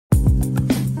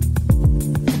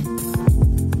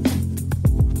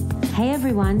Hey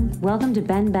everyone, welcome to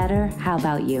Ben Better, How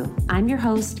About You? I'm your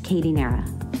host, Katie Nehra,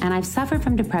 and I've suffered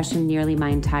from depression nearly my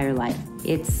entire life.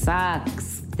 It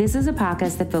sucks. This is a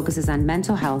podcast that focuses on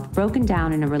mental health broken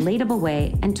down in a relatable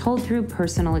way and told through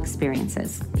personal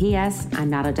experiences. P.S. I'm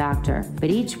not a doctor,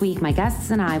 but each week my guests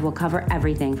and I will cover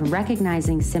everything from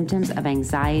recognizing symptoms of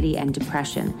anxiety and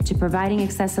depression to providing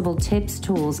accessible tips,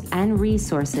 tools, and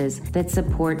resources that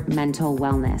support mental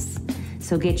wellness.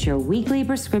 So get your weekly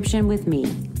prescription with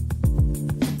me.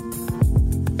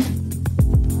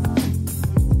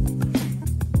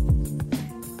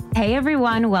 Hey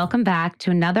everyone, welcome back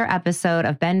to another episode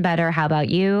of Ben Better, How About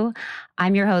You?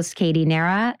 I'm your host, Katie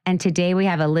Nehra, and today we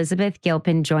have Elizabeth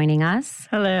Gilpin joining us.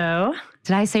 Hello.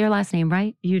 Did I say your last name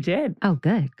right? You did. Oh,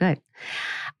 good.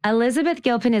 Elizabeth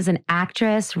Gilpin is an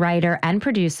actress, writer, and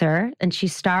producer, and she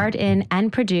starred in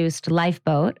and produced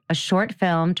Lifeboat, a short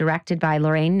film directed by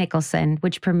Lorraine Nicholson,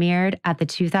 which premiered at the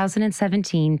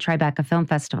 2017 Tribeca Film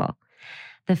Festival.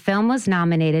 The film was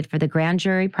nominated for the Grand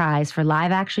Jury Prize for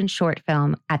Live Action Short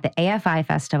Film at the AFI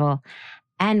Festival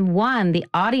and won the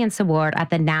Audience Award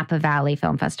at the Napa Valley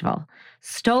Film Festival.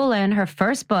 Stolen, her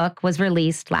first book, was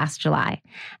released last July,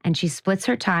 and she splits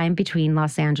her time between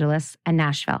Los Angeles and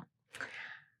Nashville.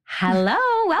 Hello,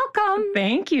 welcome.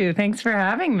 Thank you. Thanks for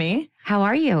having me. How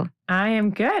are you? I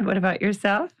am good. What about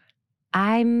yourself?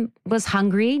 I was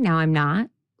hungry. Now I'm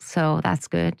not, so that's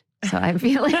good. So I'm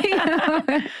feeling.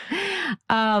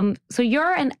 So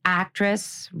you're an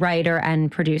actress, writer,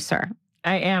 and producer.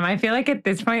 I am. I feel like at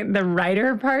this point, the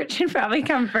writer part should probably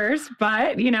come first,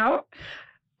 but you know.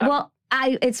 Well,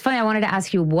 it's funny. I wanted to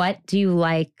ask you, what do you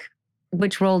like?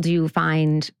 Which role do you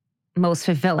find most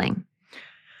fulfilling?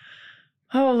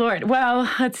 Oh, Lord. Well,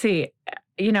 let's see.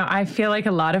 You know, I feel like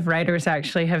a lot of writers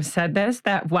actually have said this,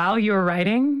 that while you're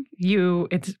writing,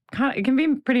 it can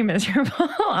be pretty miserable,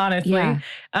 honestly.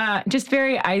 Yeah. Just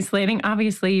very isolating.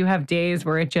 Obviously, you have days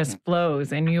where it just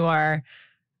flows and where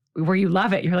you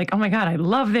love it. You're like, oh my God, I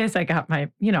love this. I got my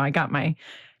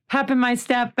pep in my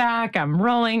step back. I'm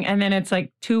rolling. And then it's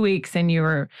like 2 weeks and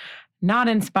you're not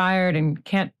inspired and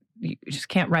you just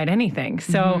can't write anything.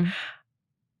 So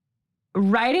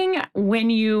writing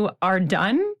when you are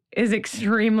done is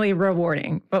extremely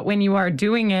rewarding. But when you are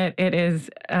doing it, it is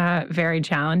very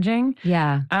challenging.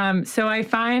 Yeah. So I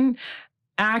find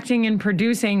acting and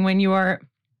producing when you are,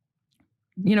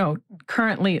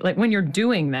 currently, like when you're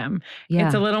doing them,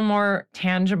 it's a little more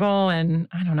tangible and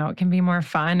I don't know, it can be more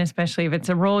fun, especially if it's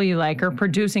a role you like, or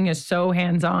producing is so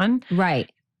hands-on. Right.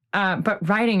 But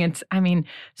writing,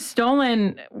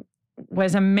 Stolen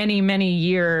was a many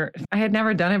year. I had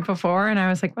never done it before. And I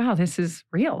was like, wow, this is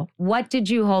real. What did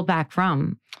you hold back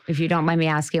from? If you don't mind me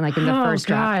asking, like in the first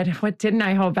draft. Oh God, what didn't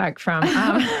I hold back from?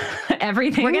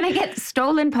 Everything. We're going to get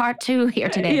Stolen Part 2 here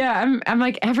today. Yeah, I'm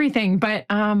like everything. But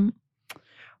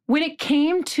when it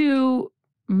came to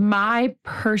my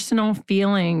personal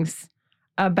feelings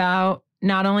about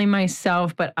not only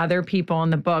myself, but other people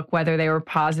in the book, whether they were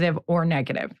positive or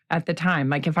negative at the time,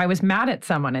 like if I was mad at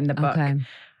someone in the book,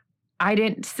 I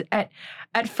didn't, at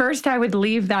first I would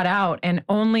leave that out and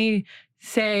only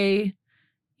say,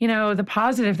 the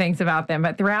positive things about them.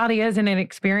 But the reality is, in an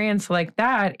experience like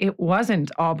that, it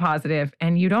wasn't all positive,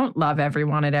 and you don't love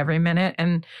everyone at every minute.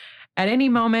 And at any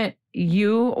moment,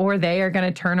 you or they are going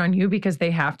to turn on you because they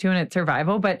have to, and it's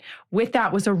survival. But with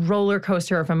that was a roller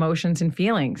coaster of emotions and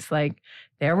feelings. Like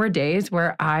there were days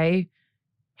where I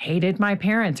hated my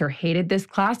parents or hated this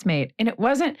classmate, and it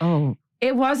wasn't,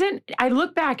 I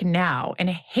look back now, and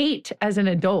hate as an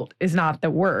adult is not the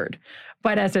word.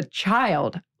 But as a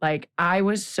child, like I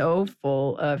was so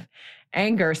full of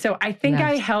anger. So I think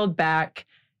I held back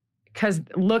because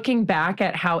looking back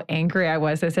at how angry I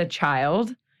was as a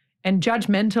child and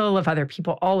judgmental of other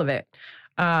people, all of it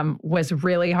was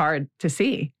really hard to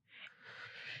see.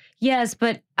 Yes,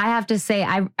 but I have to say,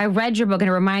 I read your book and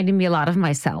it reminded me a lot of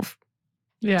myself.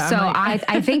 Yeah. So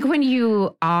I think when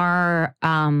you are...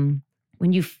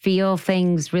 when you feel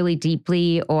things really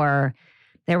deeply, or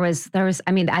there was,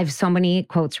 I mean, I have so many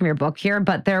quotes from your book here,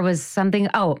 but there was something,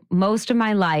 most of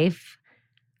my life,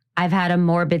 I've had a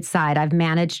morbid side. I've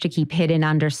managed to keep hidden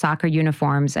under soccer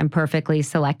uniforms and perfectly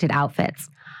selected outfits.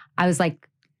 I was like,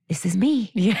 this is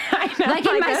me. Yeah, I know. Like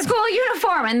in my school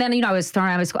uniform. And then, I was thrown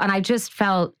out of school and I just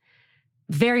felt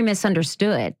very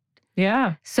misunderstood.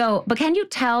 Yeah. So, but can you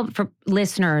tell for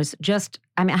listeners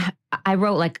I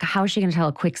wrote like, how is she going to tell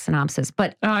a quick synopsis?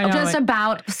 But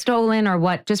about Stolen, or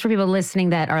what, just for people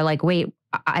listening that are like, wait,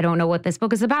 I don't know what this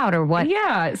book is about or what.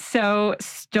 Yeah. So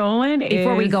Stolen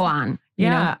before we go on.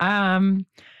 Yeah.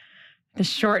 The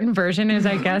shortened version is,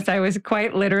 I guess, I was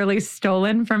quite literally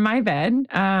stolen from my bed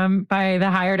by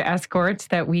the hired escorts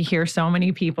that we hear so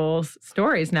many people's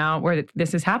stories now where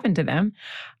this has happened to them.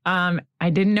 I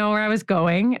didn't know where I was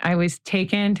going. I was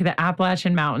taken to the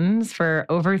Appalachian Mountains for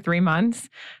over 3 months.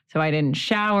 So I didn't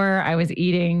shower. I was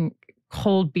eating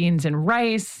cold beans and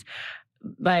rice,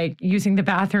 like using the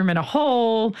bathroom in a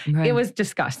hole. Right. It was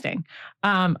disgusting.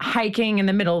 Hiking in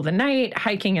the middle of the night,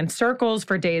 hiking in circles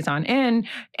for days on end.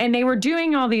 And they were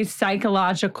doing all these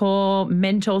psychological,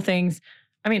 mental things,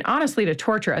 I mean, honestly, to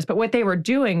torture us. But what they were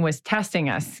doing was testing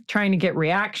us, trying to get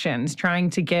reactions, trying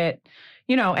to get,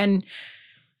 and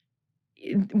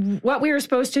what we were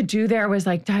supposed to do there was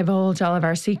like divulge all of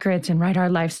our secrets and write our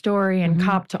life story and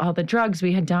cop to all the drugs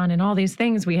we had done and all these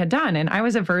things we had done. And I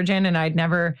was a virgin and I'd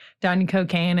never done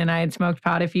cocaine and I had smoked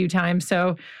pot a few times.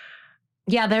 So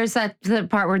yeah, there's the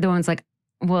part where the one's like,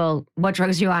 well, what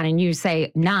drugs are you on? And you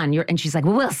say none. And she's like,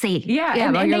 well, we'll see. Yeah,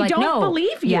 and you're they like, don't no.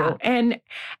 believe you. Yeah.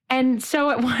 And so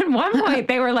at one point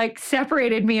they were like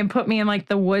separated me and put me in like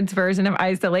the woods version of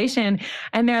isolation.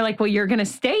 And they're like, well, you're going to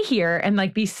stay here and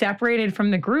like be separated from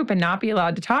the group and not be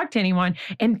allowed to talk to anyone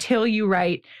until you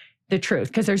write the truth.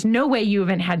 Because there's no way you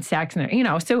haven't had sex.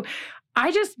 So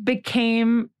I just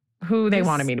became who they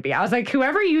wanted me to be. I was like,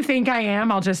 whoever you think I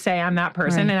am, I'll just say I'm that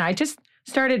person. Right. And I just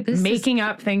started making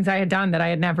up things I had done that I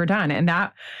had never done.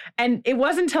 And it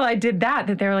wasn't until I did that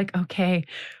they were like, okay,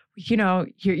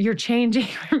 you're changing,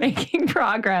 you're making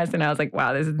progress. And I was like,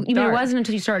 wow, this is dark. It wasn't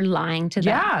until you started lying to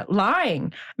them. Yeah,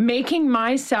 lying, making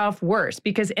myself worse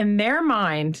because in their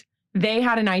mind, they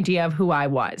had an idea of who I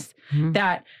was.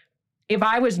 That if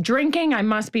I was drinking, I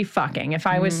must be fucking. If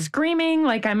I was screaming,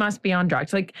 like I must be on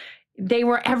drugs. Like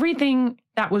everything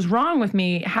that was wrong with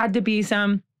me had to be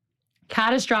some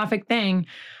catastrophic thing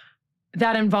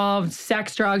that involved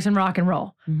sex, drugs, and rock and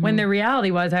roll. When the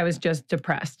reality was I was just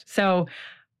depressed. So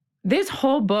this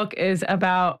whole book is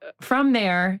about, from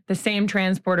there, the same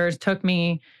transporters took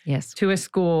me to a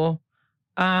school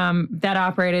that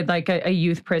operated like a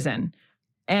youth prison.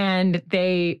 And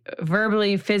they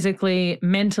verbally, physically,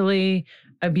 mentally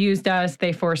abused us.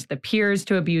 They forced the peers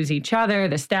to abuse each other,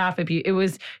 the staff abuse. It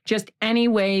was just any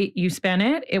way you spin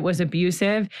it. It was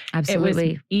abusive. Absolutely.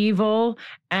 It was evil.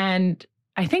 And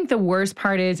I think the worst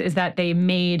part is that they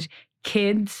made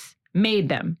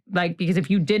them. Like, because if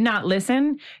you did not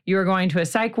listen, you were going to a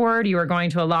psych ward, you were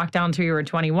going to a lockdown until you were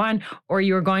 21, or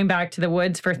you were going back to the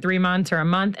woods for 3 months or a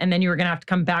month, and then you were going to have to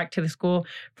come back to the school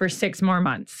for 6 more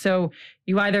months. So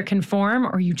you either conform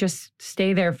or you just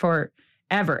stay there forever.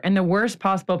 And the worst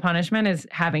possible punishment is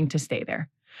having to stay there.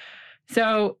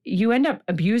 So you end up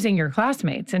abusing your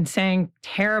classmates and saying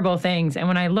terrible things. And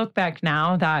when I look back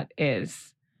now,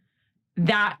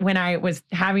 when I was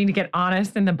having to get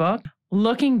honest in the book,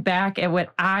 looking back at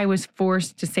what I was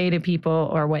forced to say to people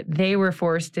or what they were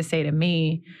forced to say to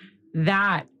me,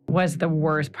 that was the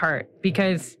worst part.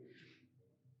 Because,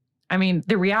 I mean,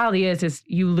 the reality is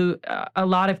you lose a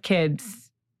lot of kids.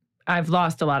 I've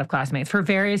lost a lot of classmates for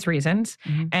various reasons.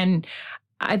 And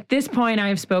at this point,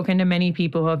 I've spoken to many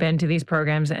people who have been to these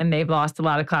programs and they've lost a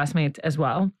lot of classmates as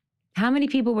well. How many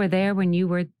people were there when you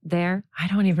were there? I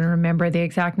don't even remember the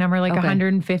exact number, like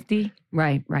 150.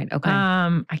 Right. Okay.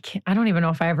 I don't even know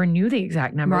if I ever knew the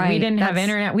exact number. Right. We didn't have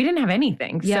internet. We didn't have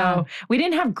anything. Yeah. So we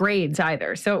didn't have grades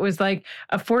either. So it was like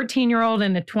a 14-year-old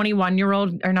and a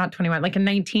 21-year-old, or not 21, like a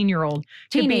 19-year-old.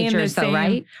 Teenagers though,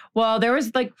 right? Well, there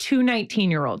was like 2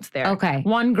 19-year-olds there. Okay.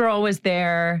 One girl was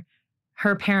there.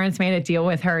 Her parents made a deal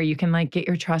with her. You can like get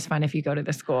your trust fund if you go to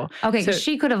the school. Okay, so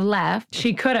she could have left.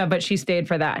 She could have, but she stayed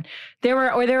for that. There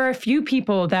were a few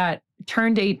people that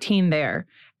turned 18 there.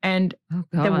 And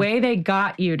the way they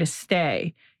got you to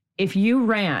stay, if you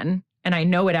ran, and I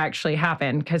know it actually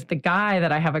happened because the guy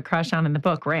that I have a crush on in the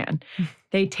book ran,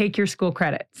 they take your school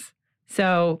credits.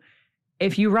 So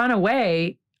if you run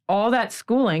away, all that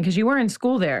schooling, because you were in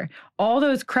school there, all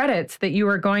those credits that you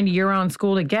were going to year-round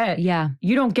school to get,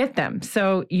 you don't get them.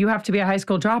 So you have to be a high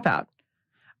school dropout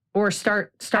or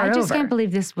start over. I just can't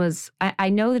believe this was, I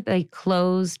know that they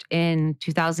closed in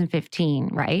 2015,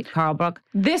 right? Carlbrook.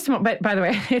 This one, but by the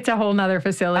way, it's a whole nother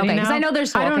facility now. Okay, because I know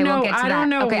there's, I don't know. We'll get to I that. don't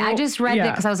know. Okay, I just read it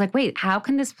because I was like, wait, how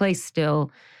can this place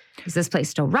is this place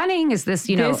still running? Is this,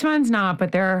 This one's not,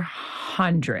 but there are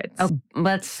hundreds. Oh,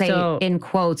 let's say, in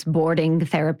quotes, boarding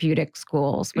therapeutic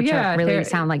schools, which really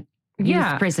sound like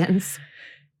youth prisons.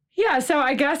 Yeah, so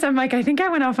I guess I'm like, I think I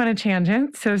went off on a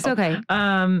tangent. So it's okay.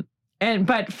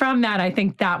 But from that, I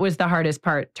think that was the hardest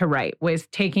part to write, was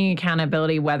taking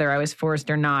accountability, whether I was forced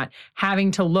or not,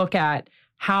 having to look at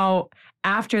how,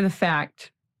 after the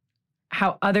fact,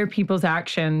 how other people's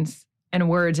actions and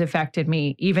words affected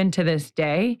me, even to this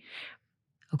day.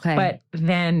 Okay. But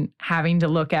then having to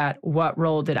look at what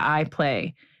role did I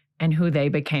play and who they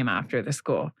became after the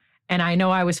school. And I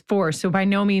know I was forced, so by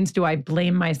no means do I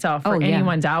blame myself for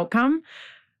anyone's outcome,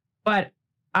 but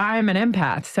I'm an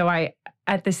empath. So I,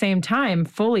 at the same time,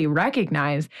 fully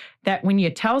recognize that when you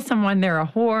tell someone they're a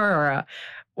whore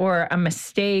or a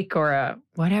mistake or a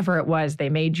whatever it was they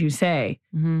made you say,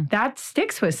 that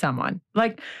sticks with someone.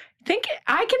 Like,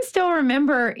 I can still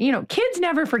remember, kids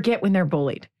never forget when they're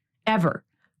bullied, ever.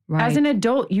 Right. As an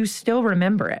adult, you still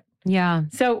remember it. Yeah.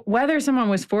 So whether someone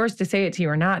was forced to say it to you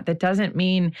or not, that doesn't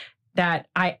mean that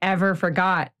I ever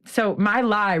forgot. So my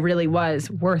lie really was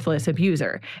worthless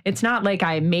abuser. It's not like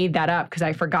I made that up because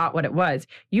I forgot what it was.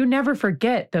 You never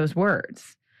forget those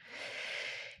words.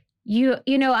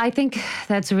 I think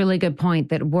that's a really good point,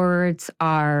 that words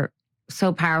are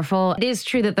so powerful. It is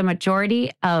true that the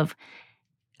majority of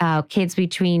kids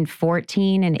between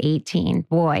 14 and 18,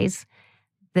 boys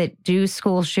that do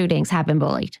school shootings have been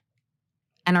bullied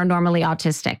and are normally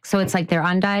autistic. So it's like they're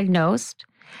undiagnosed,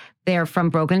 they're from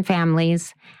broken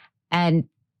families, and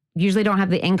usually don't have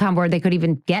the income where they could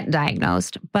even get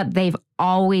diagnosed, but they've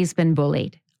always been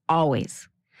bullied, always.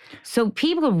 So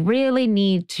people really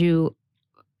need to,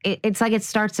 it's like it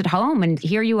starts at home, and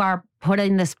here you are put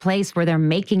in this place where they're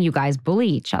making you guys bully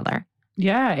each other.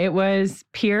 Yeah, it was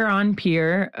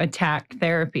peer-on-peer attack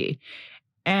therapy.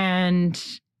 And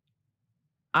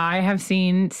I have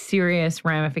seen serious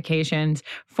ramifications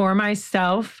for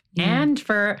myself and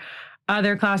for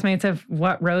other classmates of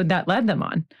what road that led them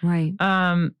on. Right.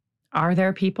 Are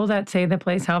there people that say the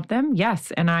place helped them?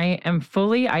 Yes. And I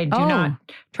do not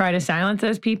try to silence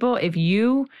those people.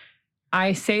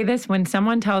 I say this when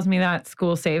someone tells me that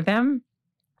school saved them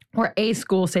or a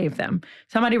school saved them.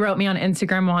 Somebody wrote me on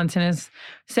Instagram once and has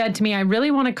said to me, I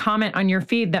really want to comment on your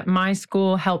feed that my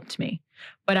school helped me.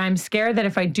 But I'm scared that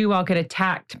if I do, I'll get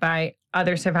attacked by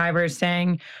other survivors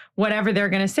saying whatever they're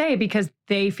going to say because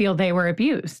they feel they were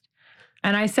abused.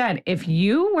 And I said, if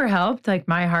you were helped, like,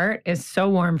 my heart is so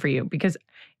warm for you, because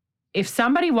if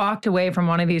somebody walked away from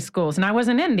one of these schools, and I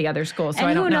wasn't in the other school, so and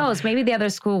I don't know. Who knows? Maybe the other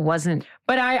school wasn't.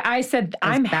 But I said,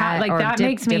 I'm that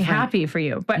makes me happy for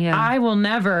you. But I will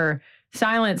never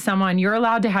silence someone. You're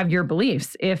allowed to have your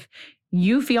beliefs. If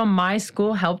you feel my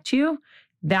school helped you,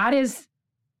 that is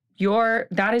your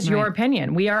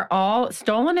opinion. We are all,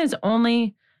 stolen is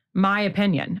only my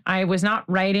opinion. I was not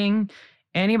writing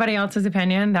anybody else's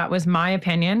opinion. That was my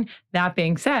opinion. That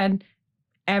being said,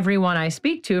 everyone I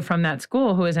speak to from that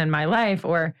school who is in my life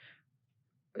or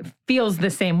feels the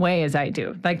same way as I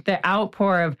do. Like the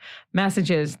outpour of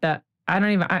messages that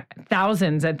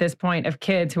thousands at this point of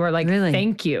kids who are like, really?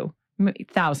 Thank you.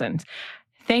 Thousands.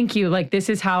 Thank you. Like, this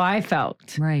is how I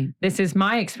felt. Right. This is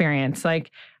my experience.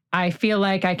 Like, I feel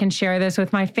like I can share this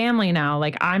with my family now.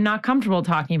 Like, I'm not comfortable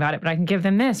talking about it, but I can give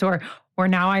them this. Or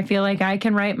now I feel like I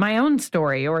can write my own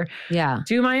story or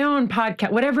do my own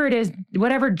podcast, whatever it is,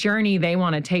 whatever journey they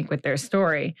want to take with their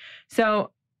story. So,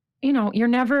 you're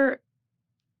never,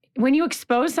 when you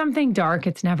expose something dark,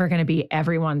 it's never going to be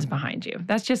everyone's behind you.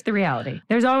 That's just the reality.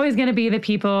 There's always going to be the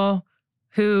people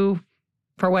who,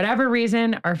 for whatever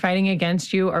reason, are fighting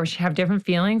against you or have different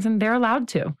feelings, and they're allowed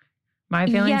to. My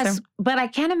feelings are. But I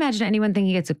can't imagine anyone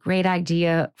thinking it's a great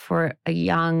idea for a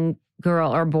young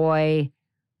girl or boy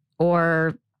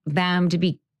or them to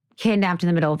be kidnapped in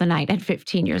the middle of the night at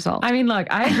 15 years old. I mean, look,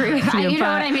 I agree with you. You know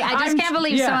what I mean? I just can't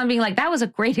believe someone being like, that was a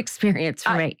great experience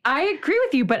for me. I agree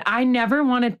with you, but I never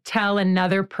want to tell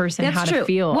another person how to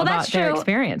feel about their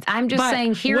experience. I'm just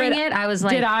saying, hearing it, I was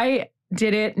like...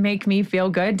 Did it make me feel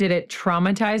good? Did it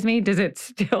traumatize me? Does it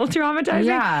still traumatize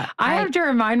me? I have to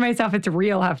remind myself it's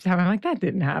real half the time. I'm like, that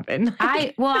didn't happen.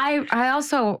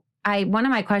 One of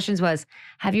my questions was,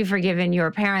 have you forgiven your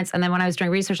parents? And then when I was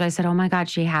doing research, I said, oh my God,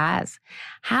 she has.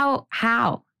 How?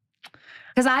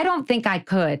 Because I don't think I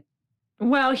could.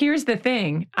 Well, here's the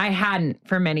thing. I hadn't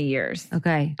for many years.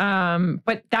 Okay.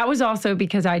 But that was also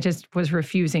because I just was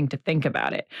refusing to think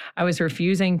about it. I was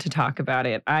refusing to talk about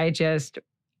it.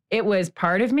 It was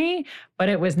part of me, but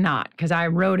it was not, because I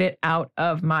wrote it out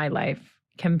of my life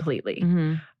completely.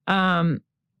 Mm-hmm.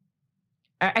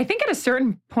 I think at a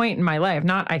certain point in my life,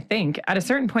 at a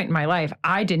certain point in my life,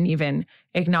 I didn't even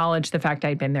acknowledge the fact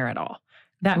I'd been there at all.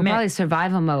 That meant probably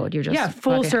survival mode. You're just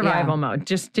full survival mode,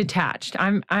 just detached.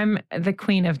 I'm the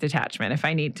queen of detachment if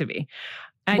I need to be.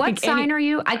 What sign are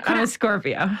you? I'm a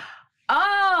Scorpio.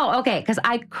 Oh, okay. Because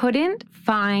I couldn't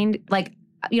find,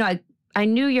 I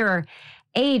knew your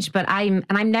age, but I'm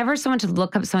never someone to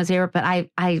look up someone's age. But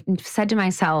I said to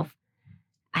myself,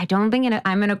 I don't think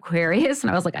I'm an Aquarius. And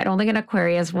I was like, I don't think an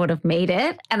Aquarius would have made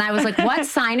it. And I was like, what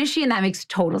sign is she? And that makes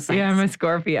total sense. Yeah, I'm a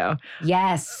Scorpio.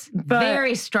 Yes.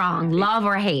 Very strong. Love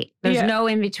or hate. There's no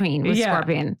in between with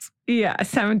Scorpions.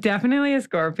 Yes, I'm definitely a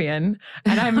Scorpion.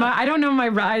 And I don't know my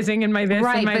rising and my this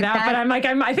and my that, but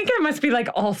I think I must be like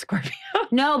all Scorpio.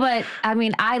 No, but I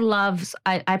mean, I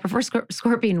prefer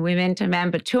Scorpion women to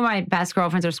men, but two of my best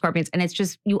girlfriends are Scorpions. And it's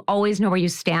just, you always know where you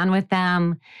stand with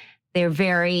them. They're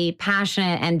very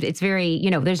passionate and it's very,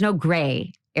 there's no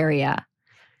gray area.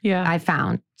 Yeah. I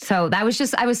found. So that was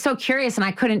just, I was so curious and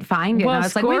I couldn't find it. Well, and I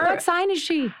was like, wait, what sign is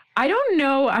she? I don't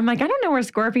know. I don't know where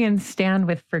Scorpions stand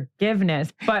with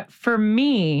forgiveness. But for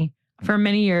me, for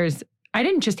many years, I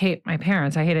didn't just hate my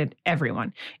parents. I hated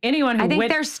everyone. I think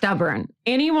they're stubborn.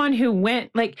 Anyone who was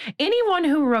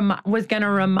going to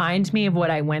remind me of what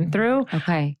I went through,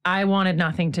 I wanted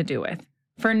nothing to do with.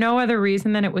 For no other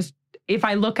reason than it was, if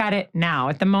I look at it now,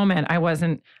 at the moment, I was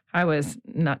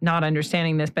not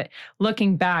understanding this, but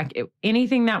looking back,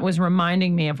 anything that was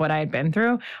reminding me of what I had been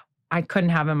through, I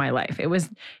couldn't have in my life. It was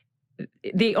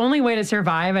the only way to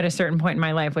survive at a certain point in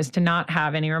my life was to not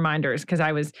have any reminders because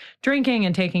I was drinking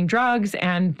and taking drugs,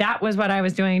 and that was what I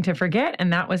was doing to forget,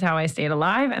 and that was how I stayed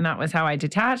alive, and that was how I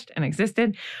detached and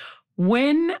existed.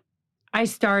 When I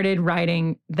started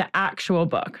writing the actual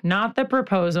book, not the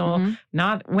proposal,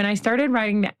 when I started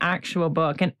writing the actual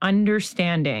book and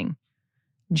understanding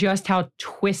just how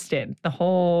twisted the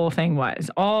whole thing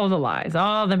was, all the lies,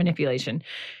 all the manipulation.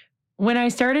 When I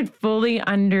started fully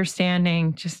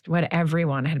understanding just what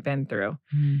everyone had been through,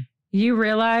 you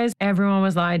realize everyone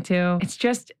was lied to.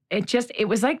 It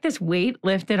was like this weight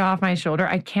lifted off my shoulder.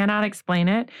 I cannot explain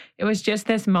it. It was just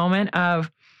this moment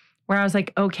of where I was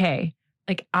like, okay,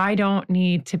 like I don't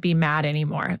need to be mad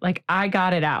anymore. Like I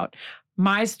got it out.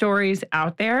 My story's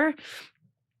out there.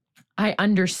 I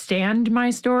understand my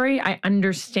story. I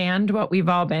understand what we've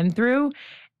all been through,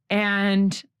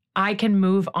 and I can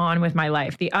move on with my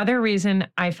life. The other reason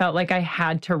I felt like I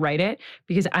had to write it,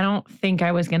 because I don't think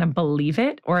I was going to believe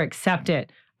it or accept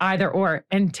it either or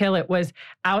until it was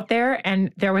out there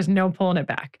and there was no pulling it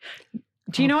back.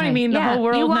 Do you know what I mean? The whole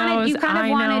world knows.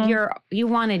 You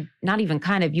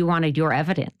wanted your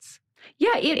evidence.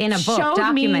 Yeah, it in a book, showed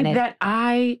documented. Me that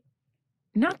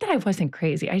not that I wasn't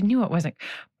crazy. I knew it wasn't,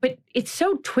 but it's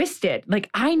so twisted. Like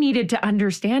I needed to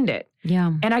understand it.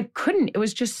 Yeah. And I couldn't. It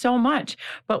was just so much.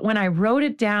 But when I wrote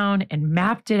it down and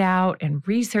mapped it out and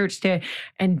researched it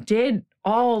and did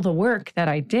all the work that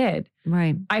I did,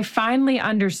 right, I finally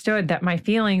understood that my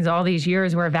feelings all these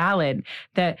years were valid,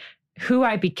 that who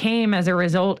I became as a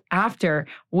result after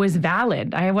was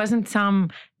valid. I wasn't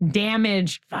some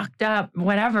damaged, fucked up,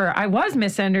 whatever. I was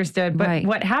misunderstood, but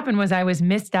what happened was I was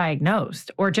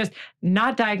misdiagnosed or just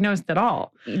not diagnosed at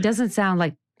all. It doesn't sound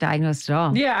like diagnosed at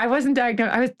all. Yeah, I wasn't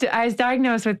diagnosed. I was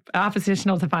diagnosed with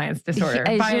oppositional defiance disorder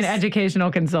by an educational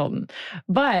consultant.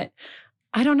 But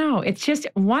I don't know. It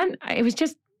was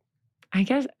just, I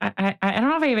guess, I don't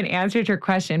know if I even answered your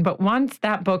question, but once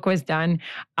that book was done,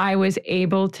 I was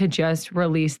able to just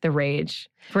release the rage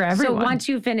for everyone. So once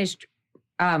you finished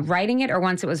writing it or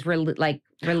once it was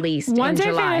released Once in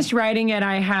July? I finished writing it,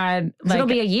 I had like... it'll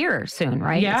be a year soon,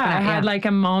 right? Yeah, I had like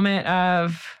a moment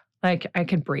of like I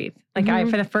could breathe. Like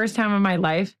for the first time in my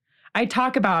life, I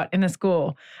talk about in the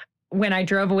school when I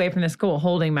drove away from the school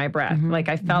holding my breath. Like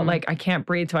I felt like I can't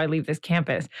breathe till I leave this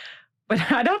campus. But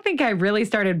I don't think I really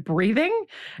started breathing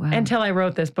until I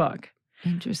wrote this book.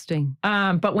 Interesting.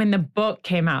 But when the book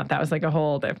came out, that was like a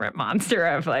whole different monster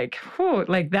of like, whew,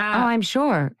 like that. Oh, I'm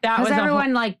sure. That was everyone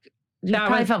you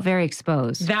probably felt very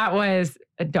exposed. That was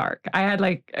dark. I had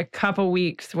like a couple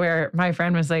weeks where my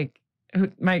friend was like,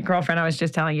 my girlfriend I was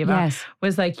just telling you about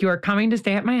was like, you are coming to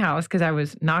stay at my house because I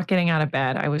was not getting out of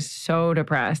bed. I was so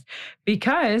depressed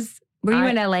because. Were you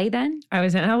in LA then? I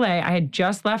was in LA. I had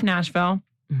just left Nashville.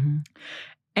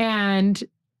 And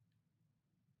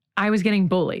I was getting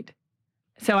bullied.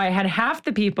 So I had half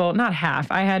the people, not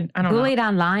half, I don't know. Bullied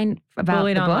online about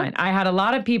bullied the online. book? I had a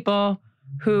lot of people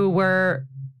who were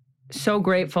so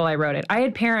grateful I wrote it. I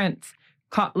had parents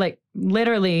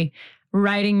literally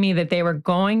writing me that they were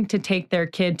going to take their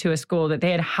kid to a school, that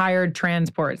they had hired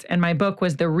transports, and my book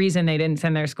was the reason they didn't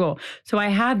send their school. So I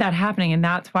had that happening, and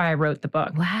that's why I wrote the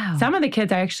book. Wow. Some of the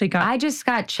kids I actually got. I just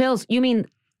got chills. You mean...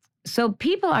 So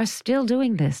people are still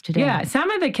doing this today. Yeah,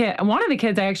 one of the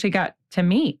kids I actually got to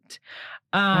meet.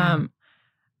 What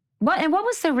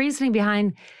was the reasoning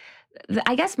behind?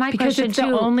 I guess my question it's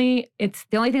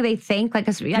the only thing they think. Like,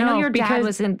 I know your dad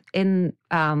was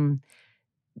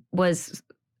was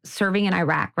serving in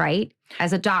Iraq, right,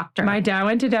 as a doctor. My dad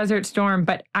went to Desert Storm,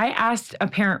 but I asked a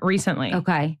parent recently.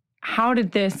 Okay. how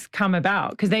did this come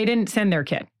about? Because they didn't send their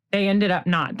kid. They ended up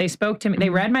not. They spoke to me. They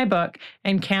read my book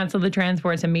and canceled the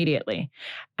transports immediately.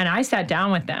 And I sat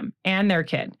down with them and their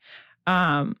kid.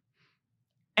 And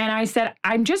I said,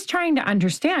 I'm just trying to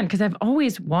understand because I've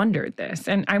always wondered this.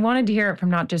 And I wanted to hear it from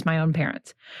not just my own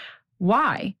parents.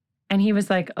 Why? And he was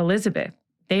like, Elizabeth,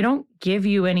 they don't give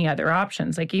you any other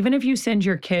options. Like, even if you send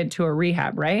your kid to a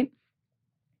rehab, right?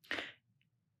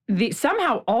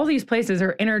 Somehow all these places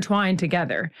are intertwined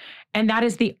together. And that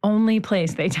is the only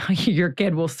place they tell you your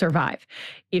kid will survive.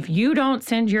 If you don't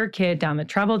send your kid down the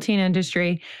troubled teen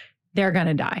industry, they're going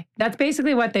to die. That's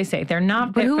basically what they say. They're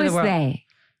not fit for the world. But who is they?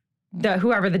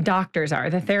 Whoever the doctors are,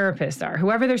 the therapists are,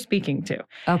 whoever they're speaking to.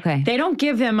 Okay. They don't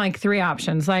give them like 3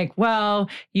 options. Like, well,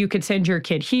 you could send your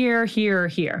kid here, here, or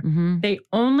here. They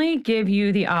only give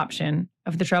you the option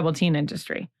of the troubled teen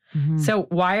industry. So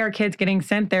why are kids getting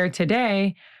sent there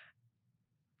today?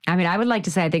 I mean, I would like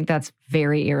to say I think that's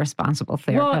very irresponsible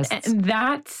therapists.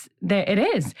 Well, it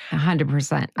is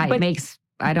 100%.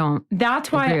 I don't.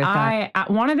 That's why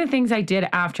one of the things I did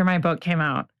after my book came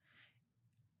out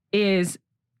is,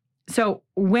 so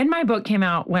when my book came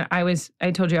out,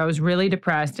 I told you I was really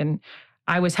depressed and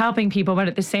I was helping people, but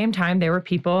at the same time, there were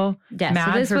people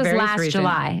mad so this for was various last reasons.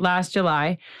 July. Last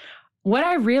July. What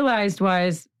I realized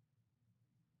was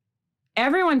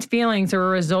everyone's feelings are a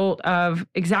result of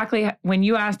exactly when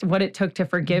you asked what it took to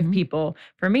forgive people.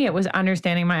 For me, it was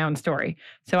understanding my own story.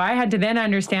 So I had to then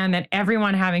understand that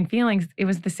everyone having feelings, it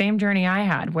was the same journey I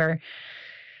had where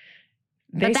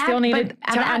they still needed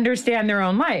to understand their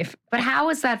own life. But how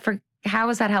is that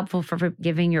helpful for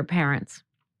forgiving your parents?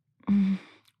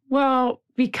 Well,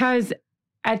 because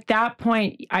at that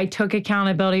point, I took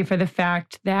accountability for the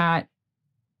fact that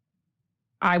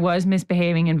I was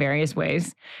misbehaving in various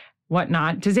ways.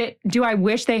 Whatnot. Do I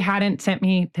wish they hadn't sent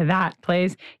me to that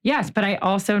place? Yes, but I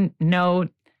also know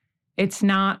it's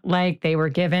not like they were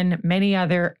given many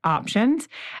other options.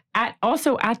 At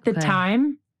the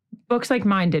time, books like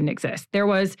mine didn't exist. There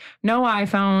was no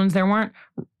iPhones. There weren't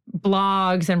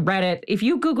blogs and Reddit. If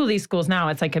you Google these schools now,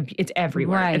 it's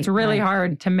everywhere. Right, it's really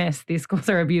hard to miss. These schools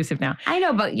are abusive now. I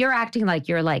know, but you're acting like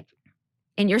you're like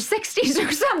in your 60s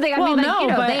or something. Well,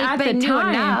 they knew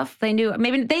enough. They knew,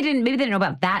 maybe they didn't know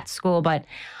about that school, but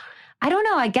I don't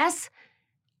know.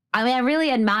 I really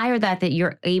admire that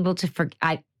you're able to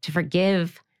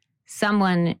forgive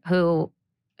someone who,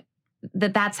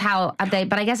 that's how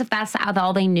but I guess if that's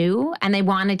all they knew and they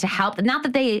wanted to help, not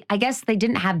that I guess they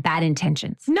didn't have bad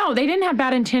intentions. No, they didn't have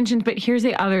bad intentions, but here's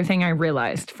the other thing I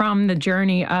realized from the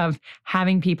journey of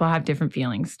having people have different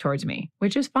feelings towards me,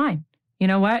 which is fine. You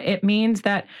know what? It means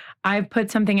that I've put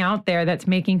something out there that's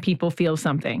making people feel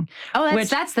something. Oh,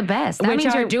 that's the best. That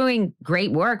means you're doing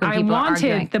great work when people are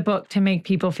arguing. I wanted the book to make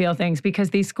people feel things because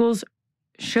these schools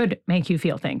should make you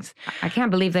feel things. I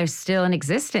can't believe they're still in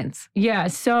existence. Yeah.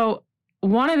 So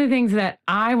one of the things that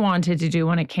I wanted to do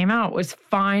when it came out was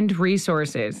find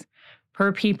resources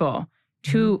for people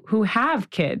who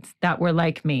have kids that were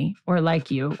like me or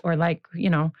like you or like,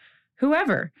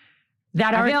 whoever.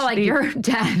 I feel like your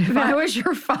dad, if I was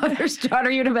your father's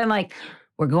daughter, you'd have been like,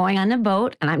 we're going on a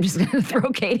boat and I'm just going to throw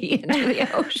Katie into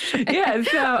the ocean. Yeah,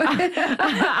 so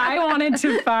I wanted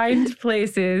to find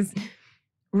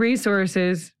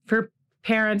resources for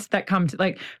parents that come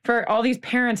to, for all these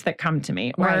parents that come to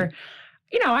me. Or,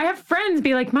 I have friends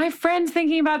be like, my friend's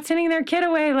thinking about sending their kid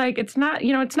away. Like, it's not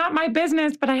my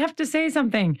business, but I have to say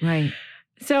something. Right.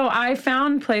 So I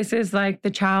found places like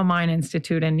the Child Mind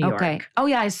Institute in New York. Oh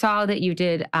yeah, I saw that you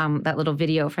did that little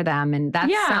video for them, and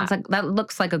that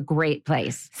looks like a great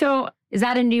place. So is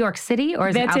that in New York City or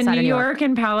is it outside of New York? That's in New York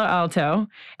and Palo Alto.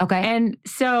 Okay. And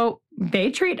so they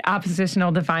treat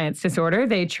oppositional defiance disorder.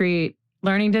 They treat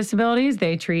learning disabilities.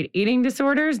 They treat eating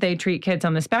disorders. They treat kids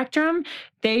on the spectrum.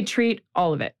 They treat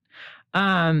all of it.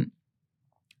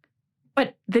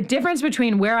 But the difference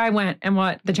between where I went and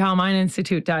what the Child Mind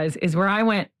Institute does is where I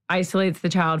went isolates the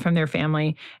child from their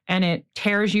family and it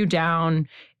tears you down.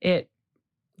 It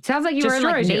sounds like you were in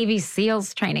like Navy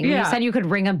SEALs training. Yeah. You said you could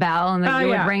ring a bell and then you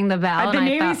would ring the bell. The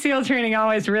Navy SEAL training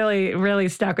always really, really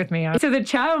stuck with me. So the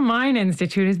Child Mind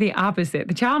Institute is the opposite.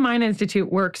 The Child Mind Institute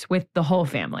works with the whole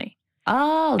family.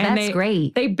 Oh, that's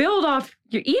great. They build off,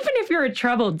 even if you're a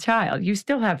troubled child, you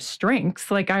still have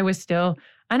strengths. Like I was still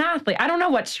an athlete. I don't know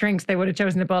what strengths they would have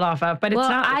chosen to build off of, but it's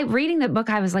not. Reading the book,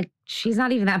 I was like, she's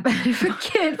not even that bad of a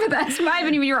kid, but that's my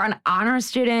opinion. You're an honor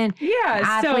student,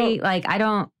 athlete. So like I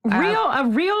don't. A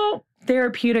real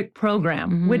therapeutic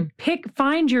program would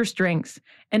find your strengths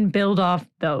and build off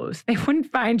those. They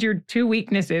wouldn't find your 2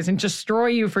 weaknesses and destroy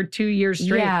you for 2 years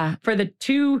straight for the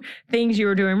 2 things you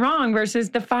were doing wrong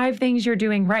versus the 5 things you're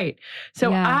doing right.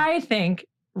 So I think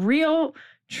real,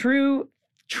 true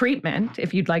treatment,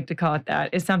 if you'd like to call it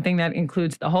that, is something that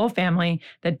includes the whole family,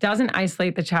 that doesn't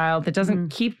isolate the child, that doesn't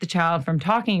keep the child from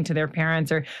talking to their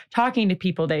parents or talking to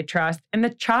people they trust. And the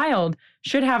child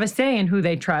should have a say in who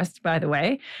they trust, by the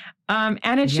way.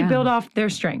 And it should build off their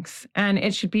strengths. And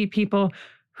it should be people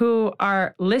who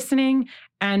are listening,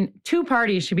 and 2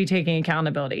 parties should be taking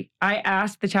accountability. I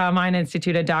asked the Child Mind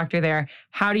Institute, a doctor there,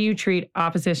 how do you treat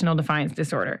oppositional defiance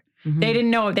disorder? They didn't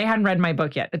know. They hadn't read my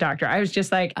book yet, the doctor. I was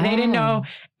just like, they didn't know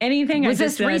anything. Was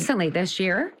this recently, this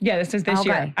year? Yeah, this was this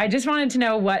year. I just wanted to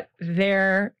know what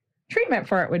their treatment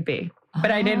for it would be. But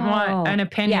I didn't want an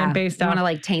opinion based on. You want to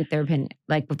like taint their opinion,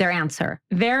 like their answer.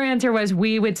 Their answer was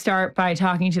we would start by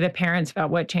talking to the parents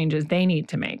about what changes they need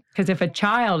to make. Because if a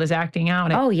child is acting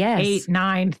out at 8,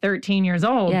 9, 13 years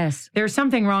old, there's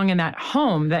something wrong in that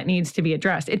home that needs to be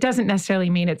addressed. It doesn't necessarily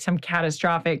mean it's some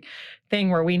catastrophic thing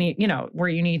where we need, where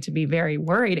you need to be very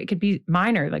worried. It could be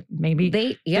minor, like maybe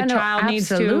the child needs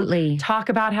to talk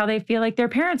about how they feel like their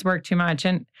parents work too much.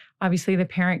 And obviously the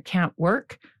parent can't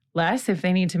work less if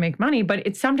they need to make money,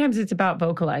 but sometimes it's about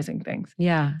vocalizing things.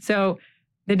 Yeah. So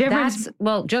the difference.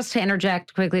 Just to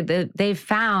interject quickly, they've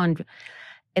found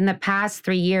in the past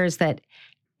 3 years that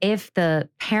if the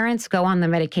parents go on the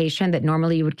medication that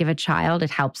normally you would give a child, it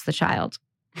helps the child.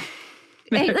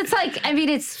 It's like, I mean,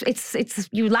 it's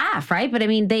you laugh, right? But I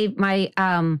mean,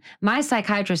 my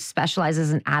psychiatrist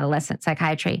specializes in adolescent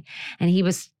psychiatry, and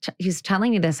he's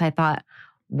telling me this. I thought,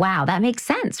 wow, that makes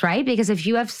sense, right? Because if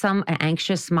you have an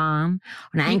anxious mom,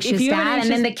 or an anxious dad, and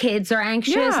then the kids are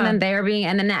anxious, and then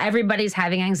and then everybody's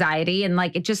having anxiety, and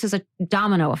like it just is a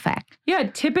domino effect. Yeah,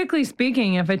 typically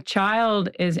speaking, if a child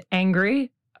is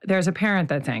angry, there's a parent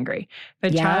that's angry.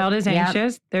 If a child is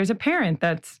anxious, there's a parent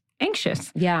that's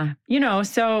anxious. Yeah.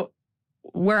 So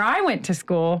where I went to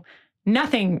school,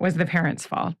 nothing was the parents'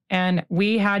 fault. And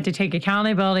we had to take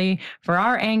accountability for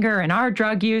our anger and our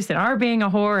drug use and our being a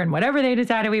whore and whatever they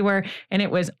decided we were. And it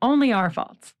was only our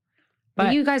faults.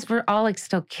 But you guys were all like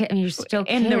still kids. I mean, you're still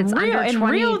kids. In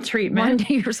real treatment,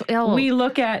 years old. We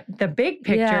look at the big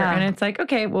picture and it's like,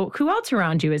 okay, well, who else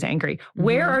around you is angry?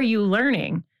 Where are you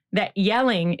learning that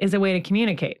yelling is a way to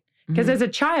communicate? Because as a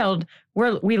child,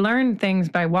 we learn things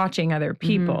by watching other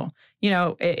people.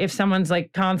 If someone's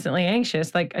like constantly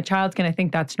anxious, like a child's going to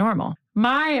think that's normal.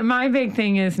 My big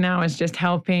thing is just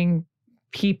helping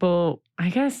people, I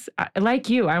guess, like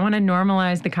you. I want to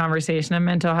normalize the conversation of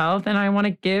mental health, and I want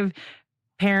to give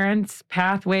parents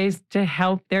pathways to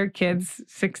help their kids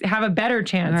have a better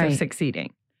chance of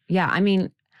succeeding. Yeah, I mean,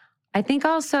 I think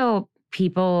also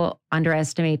people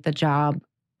underestimate the job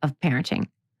of parenting.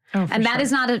 Oh, and that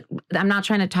is I'm not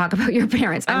trying to talk about your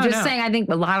parents. I'm just saying I think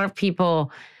a lot of people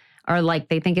are like,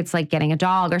 they think it's like getting a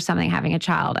dog or something, having a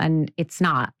child, and it's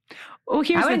not. Well,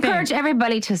 I would encourage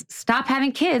everybody to stop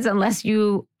having kids unless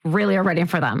you really are ready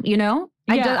for them,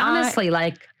 honestly,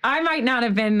 I might not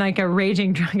have been like a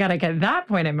raging drug addict at that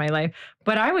point in my life,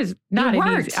 but I was not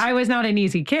an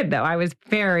easy kid though. I was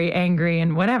very angry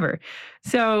and whatever.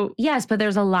 So yes, but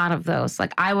there's a lot of those.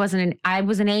 Like I was an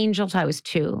angel till I was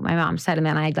 2. My mom said, and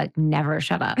then I like never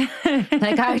shut up.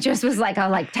 I just was like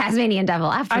a Tasmanian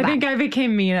devil after that. I think I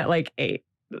became mean at like 8.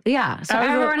 Yeah. So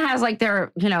everyone has like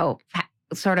their,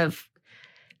 sort of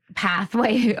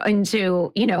pathway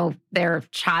into, their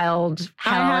child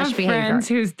hellish behavior. I have friends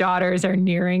whose daughters are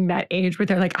nearing that age where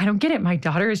they're like, I don't get it. My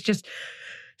daughter is just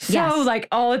so like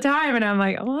all the time. And I'm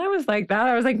like, oh, I was like that.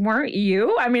 I was like, weren't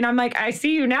you? I mean, I'm like, I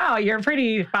see you now. You're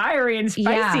pretty fiery and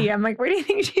spicy. Yeah. I'm like, where do you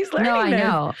think she's learning this?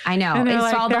 I know. And it's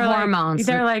like, all the hormones.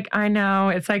 They're like, I know.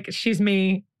 It's like, she's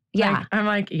me. Yeah. Like, I'm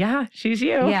like, yeah, she's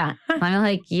you. Yeah. I'm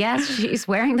like, yes, she's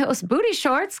wearing those booty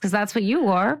shorts because that's what you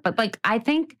wore. But like, I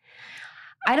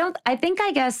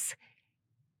guess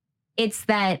it's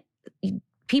that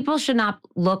people should not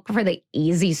look for the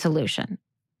easy solution.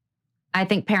 I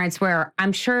think parents where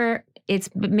I'm sure it's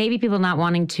maybe people not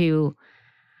wanting to,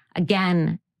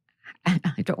 again, I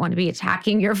don't want to be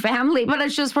attacking your family, but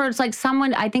it's just where it's like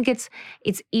I think it's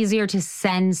easier to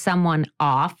send someone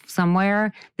off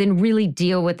somewhere than really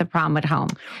deal with the problem at home.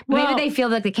 Maybe they feel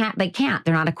that they can't,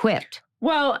 they're not equipped.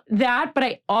 Well, but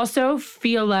I also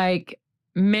feel like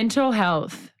mental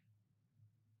health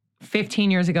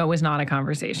 15 years ago was not a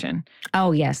conversation.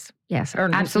 Oh, yes. Or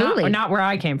absolutely. Not where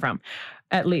I came from,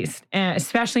 at least,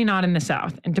 especially not in the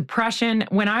South. And depression,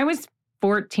 when I was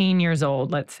 14 years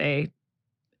old, let's say,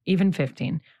 even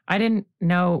 15. I didn't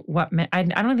know what, I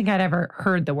don't think I'd ever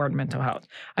heard the word mental health.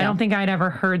 I don't think I'd ever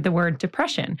heard the word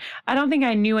depression. I don't think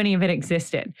I knew any of it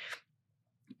existed.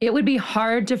 It would be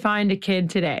hard to find a kid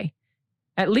today,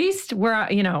 at least where,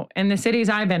 in the cities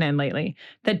I've been in lately,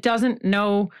 that doesn't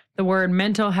know the word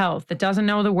mental health, that doesn't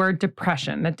know the word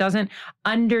depression, that doesn't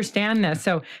understand this.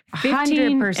 So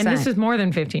 15, 100%. And this is more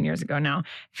than 15 years ago now.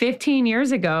 15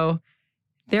 years ago,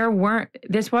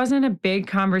 this wasn't a big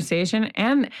conversation.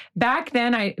 And back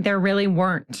then, there really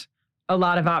weren't a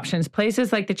lot of options.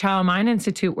 Places like the Child Mind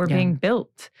Institute were being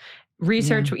built.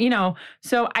 Research,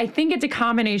 so I think it's a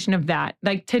combination of that.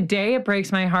 Like today, it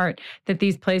breaks my heart that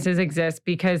these places exist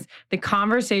because the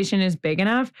conversation is big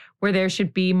enough where there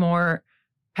should be more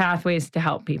pathways to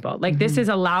help people. Like this is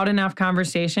a loud enough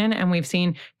conversation, and we've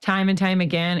seen time and time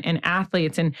again in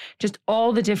athletes and just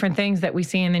all the different things that we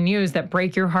see in the news that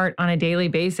break your heart on a daily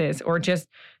basis, or just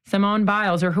Simone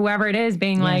Biles or whoever it is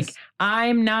being like,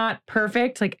 I'm not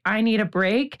perfect. Like I need a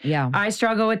break. Yeah. I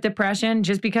struggle with depression.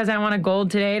 Just because I want a gold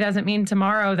today doesn't mean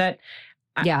tomorrow that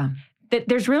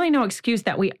there's really no excuse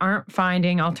that we aren't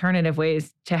finding alternative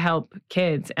ways to help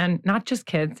kids, and not just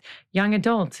kids, young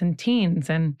adults and teens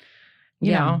and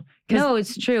you know. No,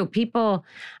 it's true. People,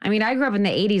 I grew up in the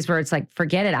 80s where it's like,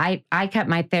 forget it. I kept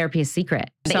my therapy a secret.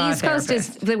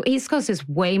 The East Coast is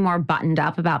way more buttoned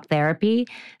up about therapy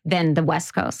than the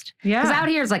West Coast. Yeah. Because out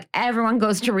here it's like everyone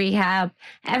goes to rehab,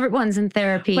 everyone's in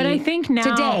therapy. But I think now,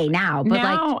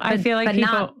 I feel like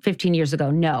people, not 15 years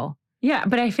ago, no. Yeah,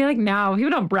 but I feel like now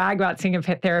people don't brag about seeing a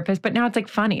therapist, but now it's like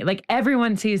funny. Like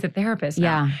everyone sees a therapist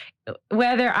now. Yeah.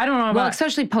 Whether, I don't know. Well,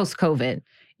 especially post-COVID.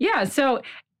 Yeah, so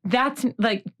that's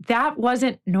like, that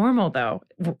wasn't normal though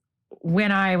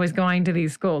when I was going to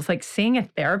these schools. Like seeing a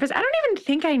therapist, I don't even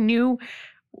think I knew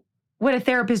what a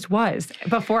therapist was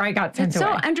before I got sent away.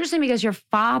 It's so interesting because your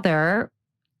father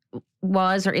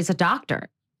was or is a doctor.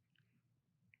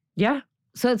 Yeah.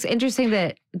 So it's interesting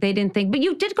that they didn't think, but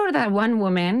you did go to that one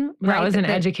woman, right? That was an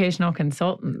educational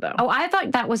consultant, though. Oh, I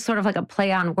thought that was sort of like a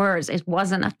play on words. It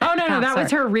wasn't a Oh, no, that was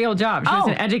her real job. She was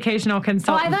an educational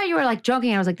consultant. Oh, I thought you were like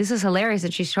joking. I was like, this is hilarious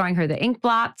that she's showing her the ink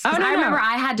blots. Oh, no, I remember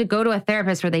I had to go to a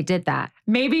therapist where they did that.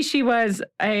 Maybe she was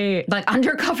like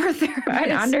undercover therapist.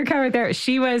 An undercover therapist.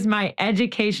 She was my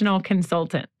educational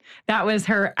consultant. That was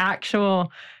her actual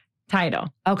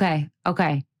title. Okay.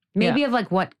 Maybe of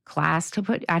like what class to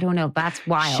put. I don't know. That's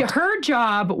wild. Her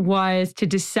job was to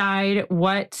decide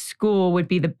what school would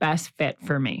be the best fit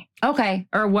for me. Okay.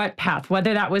 Or what path,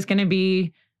 whether that was going to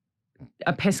be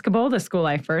Episcopal, the school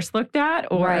I first looked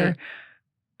at, or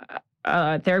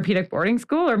a therapeutic boarding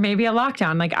school, or maybe a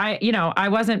lockdown. Like I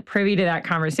wasn't privy to that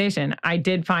conversation. I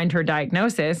did find her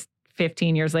diagnosis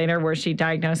 15 years later where she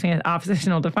diagnosed me with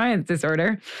oppositional defiance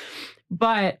disorder.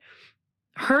 But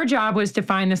her job was to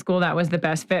find the school that was the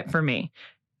best fit for me.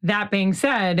 That being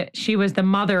said, she was the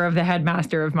mother of the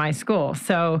headmaster of my school.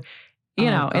 So,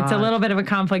 it's a little bit of a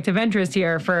conflict of interest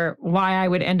here for why I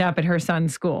would end up at her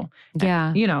son's school.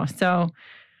 Yeah. So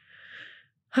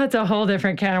that's a whole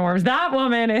different can of worms. That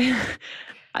woman,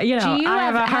 I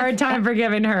have a hard time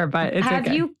forgiving her, but it's okay.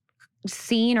 Have you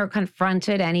seen or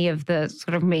confronted any of the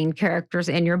sort of main characters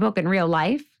in your book in real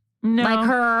life? No. Like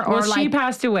her or she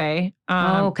passed away.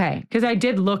 Okay. Because I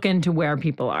did look into where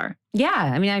people are. Yeah.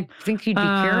 I think you'd be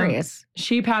curious.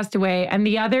 She passed away. And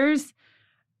the others,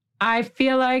 I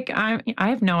feel like I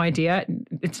have no idea.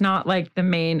 It's not like the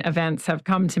main events have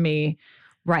come to me.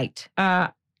 Right.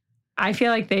 I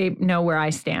feel like they know where I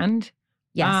stand.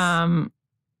 Yes.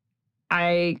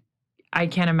 I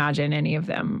can't imagine any of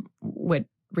them would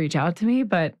reach out to me,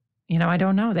 but I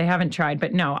don't know. They haven't tried.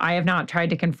 But no, I have not tried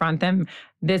to confront them.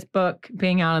 This book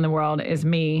being out in the world is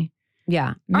me.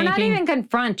 Yeah. Or not even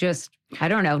confront, just, I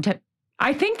don't know.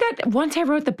 I think that once I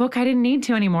wrote the book, I didn't need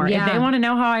to anymore. Yeah. If they want to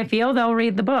know how I feel, they'll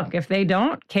read the book. If they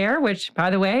don't care, which, by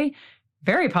the way,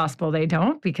 very possible they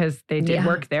don't because they did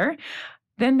work there,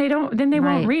 then they don't. Then they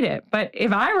won't read it. But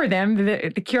if I were them,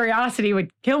 the curiosity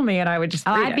would kill me and I would just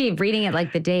read I'd be reading it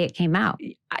like the day it came out.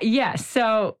 Yes.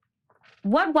 So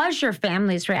what was your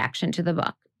family's reaction to the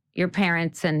book? Your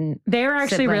parents and they were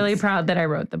actually siblings? really proud that I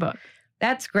wrote the book.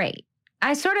 That's great.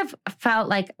 I sort of felt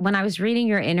like when I was reading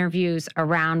your interviews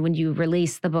around when you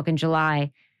released the book in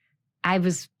July, I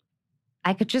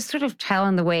could just sort of tell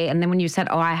in the way. And then when you said,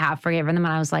 "Oh, I have forgiven them,"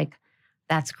 and I was like,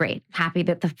 "That's great. Happy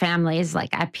that the family is like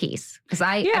at peace." Because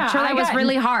I'm sure that was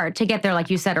really hard to get there, like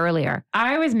you said earlier.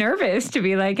 I was nervous to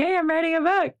be like, "Hey, I'm writing a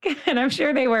book," and I'm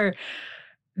sure they were.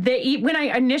 When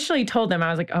I initially told them, I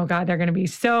was like, "Oh God, they're going to be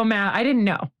so mad." I didn't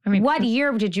know. What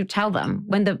year did you tell them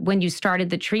when you started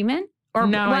the treatment? Or,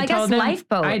 No, well, I guess told them,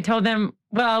 Lifeboat. I told them,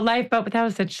 well, Lifeboat, but that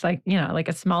was such like, like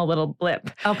a small little blip.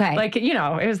 Okay. Like,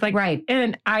 it was like, right.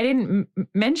 And I didn't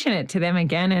mention it to them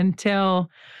again until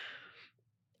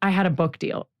I had a book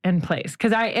deal in place.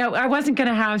 Because I wasn't going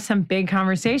to have some big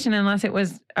conversation unless it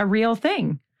was a real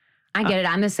thing. I get it.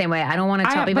 I'm the same way. I don't want to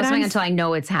tell people something until I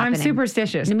know it's happening. I'm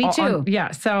superstitious. Me too.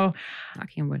 Yeah. So.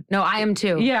 No, I am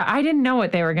too. Yeah. I didn't know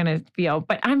what they were going to feel,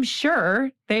 but I'm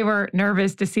sure they were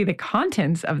nervous to see the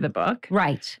contents of the book.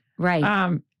 Right.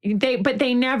 Right. But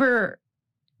they never,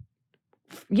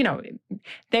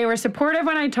 they were supportive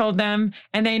when I told them,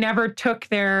 and they never took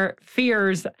their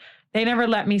fears. They never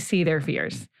let me see their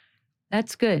fears.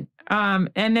 That's good. And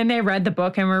then they read the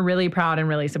book and were really proud and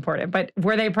really supportive. But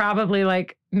were they probably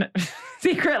like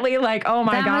secretly like, oh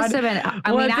my God. That must have been,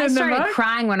 I started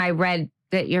crying when I read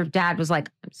that your dad was like,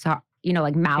 sorry,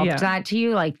 like mouthed that to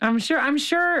you. Like, I'm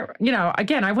sure,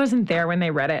 again, I wasn't there when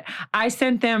they read it. I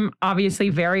sent them obviously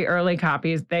very early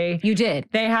copies. You did.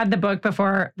 They had the book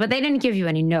before. But they didn't give you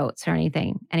any notes or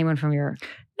anything. Anyone from your...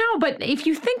 No, but if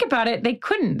you think about it, they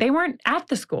couldn't. They weren't at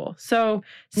the school. So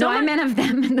I meant of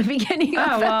them in the beginning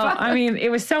of the book. I mean,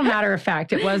 it was so matter of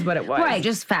fact. It was what it was. Right,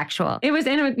 just factual. It was,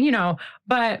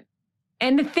 but,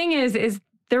 and the thing is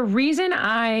the reason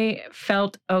I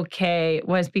felt okay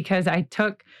was because I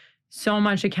took so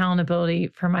much accountability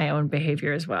for my own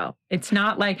behavior as well. It's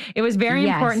not like, it was very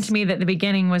important to me that the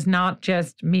beginning was not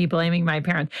just me blaming my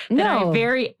parents. That I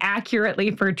very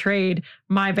accurately portrayed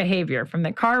my behavior from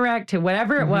the car wreck to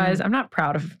whatever it was. I'm not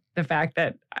proud of the fact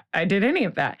that I did any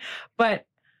of that. But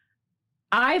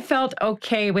I felt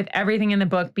okay with everything in the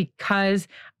book because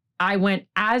I went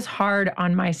as hard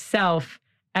on myself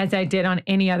as I did on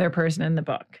any other person in the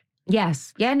book.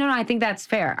 Yes. Yeah, no, I think that's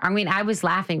fair. I mean, I was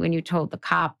laughing when you told the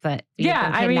cop that you'd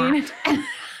been kidnapped.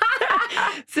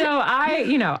 So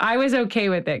I was okay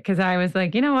with it because I was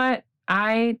like, you know what?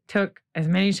 I took as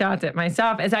many shots at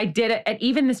myself as I did at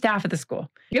even the staff at the school.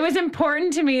 It was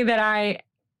important to me that I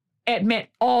admit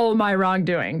all my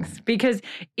wrongdoings because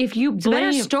if you blame...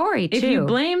 It's a better story, too. If you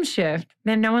blame shift,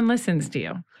 then no one listens to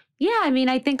you. Yeah, I mean,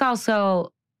 I think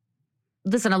also...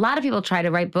 Listen, a lot of people try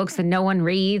to write books that no one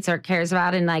reads or cares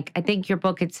about. And like, I think your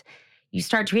book, you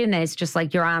start reading it, it's just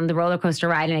like you're on the roller coaster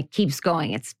ride and it keeps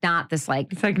going. It's not this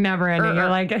like... It's like never ending. You're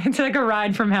like, it's like a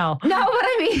ride from hell. No,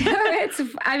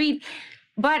 but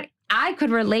but I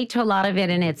could relate to a lot of it.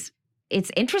 And it's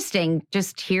interesting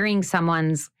just hearing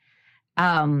someone's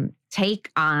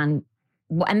take on,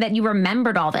 and that you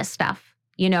remembered all this stuff.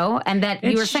 And that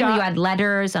you were saying you had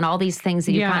letters and all these things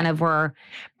that you kind of were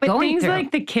going through. But things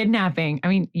like the kidnapping, I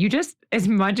mean, you just, as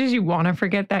much as you want to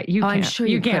forget that, you can't. I'm sure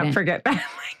you can't forget that.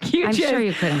 I'm sure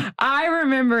you couldn't. I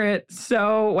remember it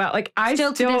so well. Like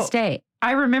still to this day.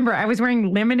 I remember I was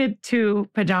wearing limited 2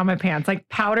 pajama pants, like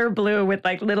powder blue with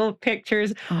like little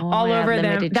pictures all over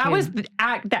them. That was the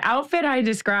outfit I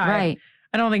described. Right.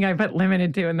 I don't think I put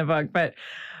limited 2 in the book, but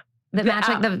the match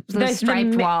like the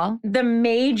striped wall. The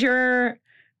major...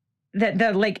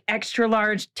 The like extra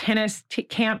large tennis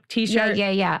camp t-shirt.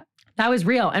 Yeah. That was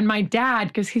real. And my dad,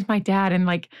 because he's my dad and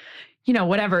like,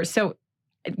 whatever. So,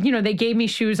 they gave me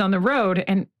shoes on the road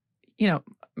and,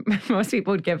 most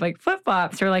people would give like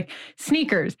flip-flops or like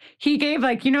sneakers. He gave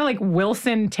like, like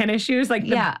Wilson tennis shoes, like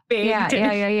the big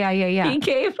Yeah. He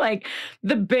gave like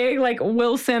the big like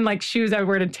Wilson like shoes I would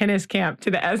wear to tennis camp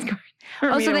to the escort.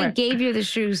 So they gave you the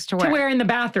shoes to wear? To wear in the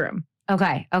bathroom.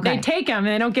 Okay. They take them and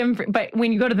they don't give them, but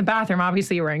when you go to the bathroom,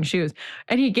 obviously you're wearing shoes.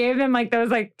 And he gave them like those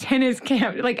like tennis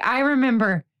camp. Like I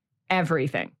remember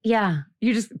everything. Yeah.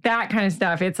 You just, that kind of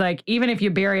stuff. It's like, even if you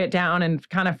bury it down and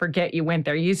kind of forget you went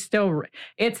there, you still,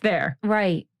 it's there.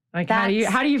 Right. Like how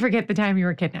do you forget the time you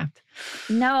were kidnapped?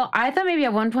 No, I thought maybe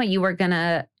at one point you were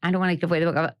gonna, I don't want to give away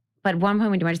the book, but at one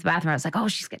point when you went to the bathroom, I was like, oh,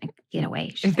 she's going to get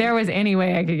away. If there was any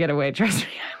way I could get away, trust me,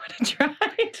 I would have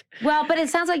tried. Well, but it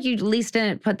sounds like you at least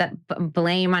didn't put that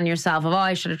blame on yourself of, oh,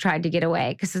 I should have tried to get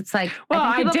away. Because it's like, well,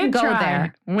 I did try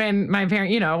there. When my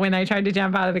parents, when I tried to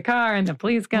jump out of the car and the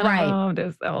police got involved, it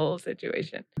was the whole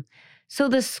situation. So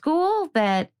the school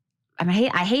that, I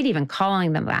hate even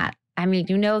calling them that. I mean,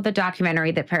 the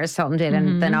documentary that Paris Hilton did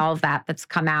and then all of that's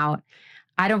come out.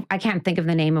 I can't think of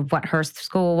the name of what her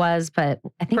school was, but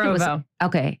I think Provo. It was,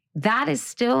 okay. That is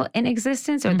still in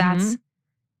existence or that's?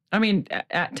 I mean,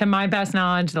 to my best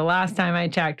knowledge, the last time I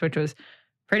checked, which was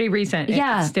pretty recent.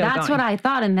 Yeah, it's still that's going. what I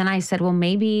thought. And then I said, well,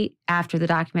 maybe after the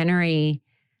documentary,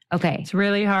 okay. It's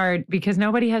really hard because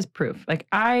nobody has proof. Like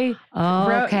I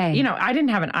wrote, I didn't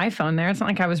have an iPhone there. It's not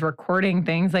like I was recording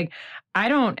things. Like I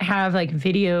don't have like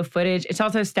video footage. It's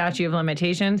also a statute of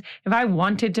limitations. If I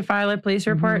wanted to file a police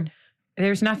report,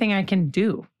 there's nothing I can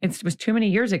do. It was too many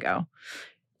years ago.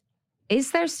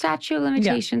 Is there statute of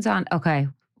limitations on, okay,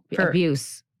 For-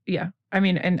 abuse? Yeah. I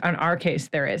mean, in our case,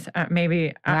 there is.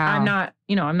 Maybe I'm not,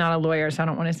 I'm not a lawyer, so I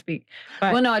don't want to speak.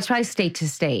 But, well, no, it's probably state to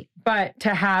state. But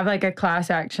to have like a class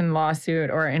action lawsuit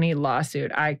or any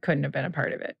lawsuit, I couldn't have been a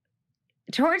part of it.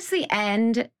 Towards the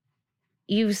end,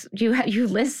 you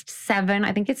list 7,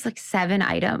 I think it's like 7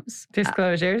 items.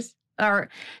 Disclosures? Or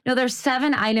no, there's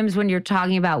 7 items when you're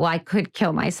talking about, well, I could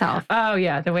kill myself. Oh,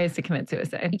 yeah. The ways to commit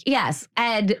suicide. Yes.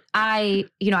 And I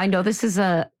know this is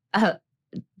a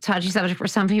touchy subject for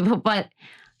some people, but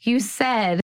you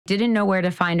said, didn't know where to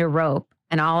find a rope,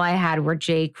 and all I had were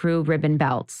J. Crew ribbon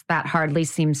belts. That hardly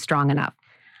seems strong enough.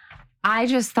 I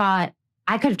just thought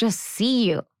I could just see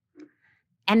you.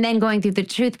 And then going through the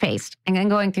toothpaste, and then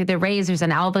going through the razors,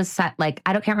 and all the set, like,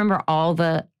 can't remember all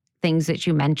the things that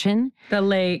you mentioned. The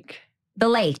lake,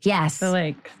 yes. The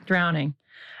lake, drowning.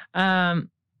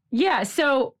 Yeah,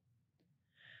 so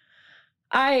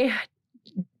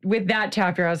with that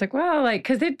chapter, I was like, well, like,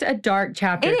 because it's a dark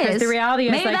chapter. It is. The reality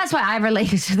is, maybe like, that's why I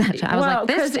related to that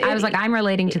chapter. I was like, I'm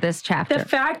relating to this chapter. The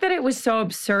fact that it was so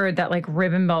absurd that like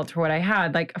ribbon belts were what I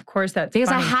had, like, of course that's because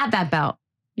funny. I had that belt.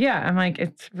 Yeah, I'm like,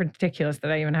 it's ridiculous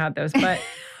that I even had those. But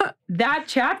that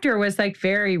chapter was like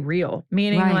very real,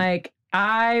 meaning like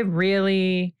I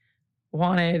really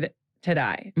wanted to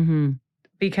die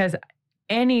because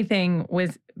anything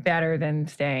was better than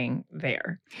staying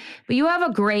there. But you have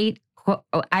a great quote.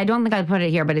 I don't think I put it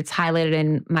here, but it's highlighted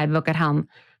in my book at home.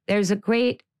 There's a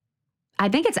great, I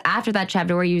think it's after that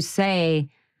chapter where you say,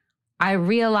 I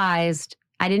realized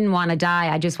I didn't want to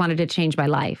die. I just wanted to change my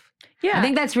life. Yeah. I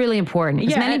think that's really important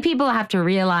because many people have to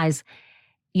realize,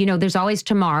 there's always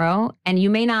tomorrow, and you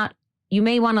may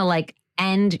want to like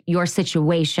end your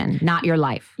situation, not your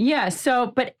life. Yeah.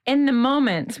 So, but in the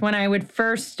moments when I would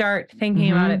first start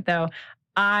thinking about it though,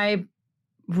 I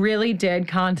really did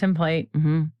contemplate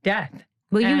death.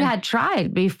 Well, you had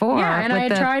tried before. Yeah, and I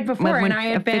had tried before, and I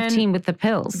had been 15 with the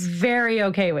pills. Very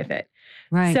okay with it.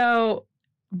 Right. So,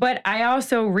 but I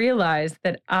also realized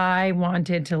that I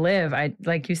wanted to live.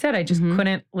 Like you said, I just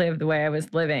couldn't live the way I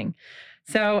was living.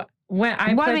 So what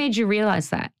made you realize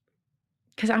that?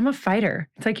 Because I'm a fighter.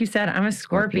 It's like you said, I'm a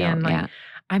Scorpion. Like,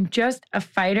 I'm just a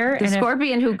fighter. The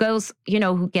Scorpion who goes,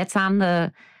 who gets on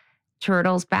the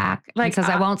turtle's back and says,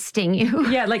 I won't sting you.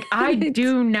 Yeah, like I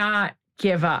do not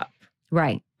give up.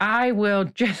 Right. I will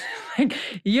just like,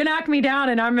 you knock me down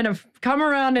and I'm going to come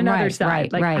around another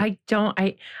side.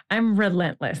 I'm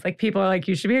relentless. Like people are like,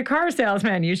 you should be a car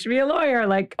salesman. You should be a lawyer.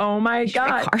 Like, oh my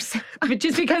God. But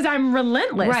just because I'm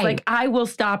relentless, like I will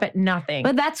stop at nothing.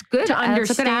 But that's good. To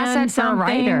understand asset something. For a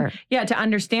writer. Yeah. To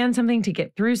understand something, to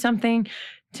get through something,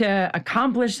 to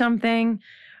accomplish something.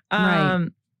 Right.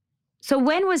 So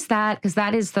when was that? Because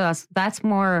that's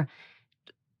more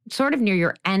sort of near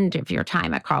your end of your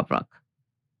time at Carl Brook.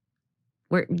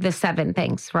 The 7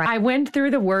 things, right? I went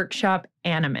through the workshop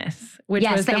Animus, which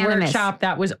was the workshop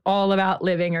that was all about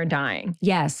living or dying.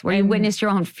 Yes, where you witnessed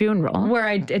your own funeral. Where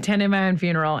I attended my own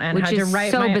funeral and had to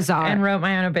write bizarre. And wrote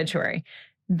my own obituary.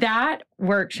 That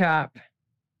workshop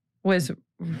was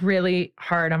really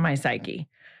hard on my psyche.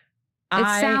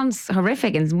 It sounds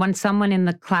horrific. And when someone in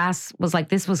the class was like,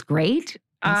 this was great,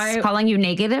 calling you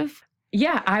negative.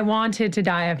 Yeah, I wanted to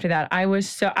die after that.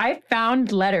 I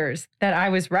found letters that I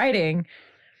was writing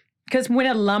because when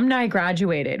alumni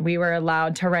graduated, we were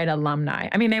allowed to write alumni.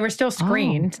 I mean, they were still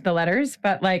screened, the letters,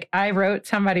 but like I wrote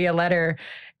somebody a letter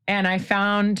and I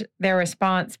found their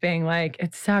response being like,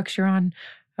 it sucks, you're on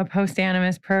a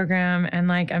post-Animus program and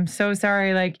like, I'm so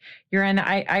sorry, like you're in,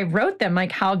 I wrote them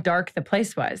like how dark the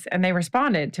place was. And they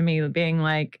responded to me being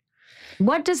like,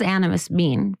 what does Animus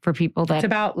mean for people that? It's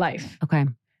about life. Okay.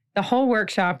 The whole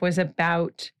workshop was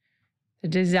about the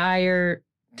desire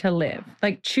to live,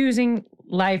 like choosing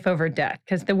life over death.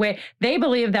 Because the way they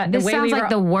believe that this sounds like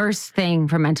the worst thing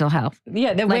for mental health.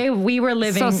 Yeah, the way we were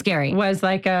living so scary. Was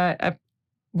like a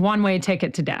one-way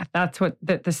ticket to death. That's what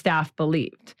the staff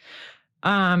believed.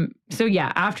 So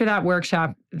yeah, after that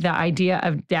workshop, the idea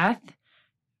of death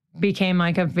became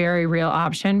like a very real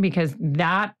option because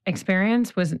that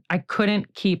experience was, I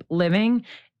couldn't keep living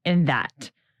in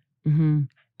that. Mm-hmm.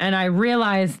 And I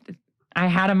realized I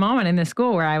had a moment in the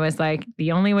school where I was like,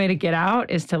 the only way to get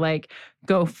out is to like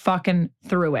go fucking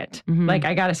through it. Mm-hmm. Like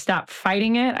I got to stop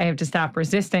fighting it. I have to stop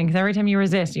resisting because every time you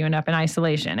resist, you end up in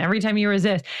isolation. Every time you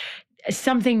resist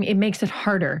something, it makes it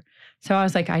harder. So I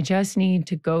was like, I just need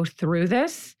to go through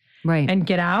this and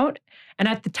get out. And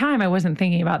at the time, I wasn't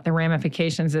thinking about the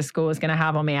ramifications this school was going to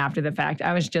have on me after the fact.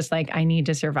 I was just like, I need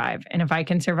to survive. And if I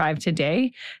can survive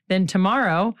today, then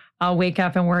tomorrow I'll wake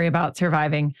up and worry about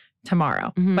surviving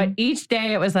tomorrow. But each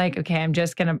day it was like, okay,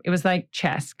 it was like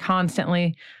chess,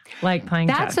 constantly like playing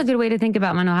chess. That's a good way to think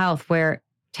about mental health, where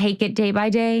take it day by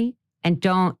day and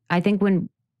I think when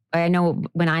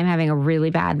I'm having a really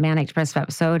bad manic depressive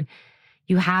episode,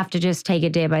 you have to just take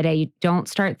it day by day. You don't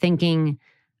start thinking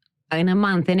in a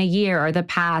month, in a year, or the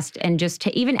past, and just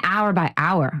even hour by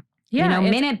hour. Yeah,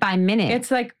 minute by minute.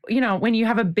 It's like, when you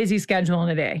have a busy schedule in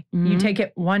a day, you take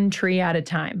it one tree at a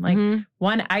time, like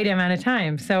one item at a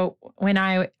time. So when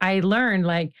I learned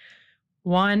like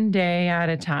one day at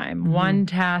a time, one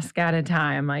task at a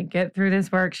time, like get through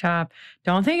this workshop,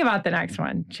 don't think about the next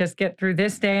one, just get through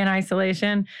this day in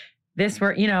isolation, this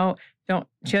work, don't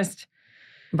just.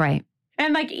 Right.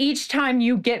 And like each time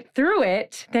you get through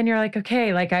it, then you're like,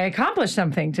 okay, like I accomplished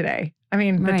something today. I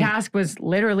mean, the task was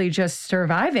literally just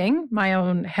surviving my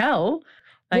own hell.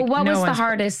 Like, what was the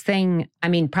hardest thing? I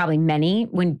mean, probably many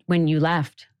when you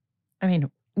left. I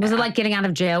mean, was it like getting out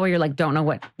of jail where you're like, don't know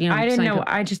what, I didn't know.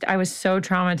 I was so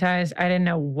traumatized. I didn't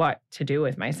know what to do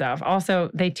with myself. Also,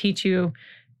 they teach you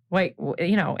like,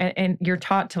 and you're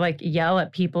taught to like yell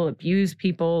at people, abuse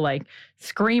people, like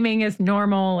screaming is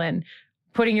normal, and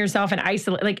putting yourself in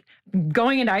like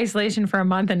going into isolation for a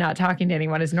month and not talking to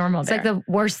anyone is normal. It's like the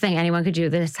worst thing anyone could do.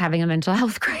 This having a mental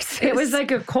health crisis. It was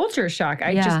like a culture shock.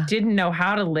 I just didn't know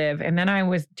how to live. And then I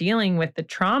was dealing with the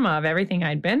trauma of everything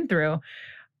I'd been through.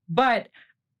 But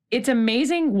it's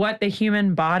amazing what the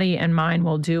human body and mind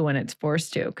will do when it's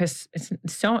forced to. Because it's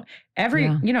so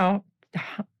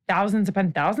thousands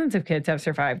upon thousands of kids have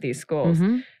survived these schools.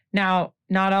 Now,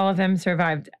 not all of them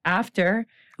survived after.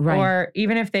 Right. Or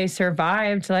even if they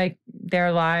survived, like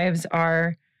their lives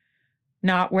are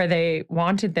not where they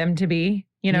wanted them to be,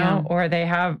 or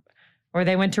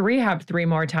they went to rehab 3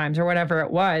 more times or whatever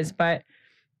it was. But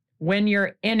when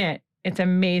you're in it, it's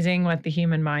amazing what the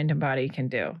human mind and body can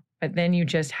do. But then you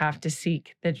just have to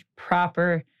seek the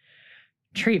proper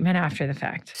treatment after the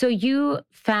fact. So you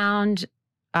found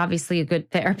obviously a good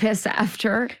therapist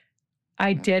after.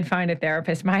 I did find a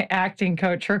therapist. My acting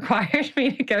coach required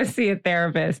me to go see a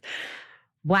therapist.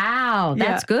 Wow,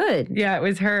 that's good. Yeah, it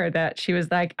was her that she was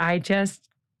like, I just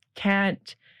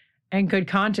can't in good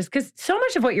conscience. Because so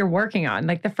much of what you're working on,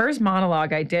 like the first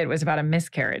monologue I did was about a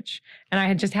miscarriage. And I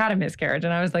had just had a miscarriage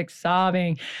and I was like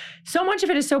sobbing. So much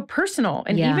of it is so personal.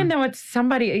 And even though it's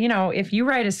somebody, if you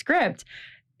write a script,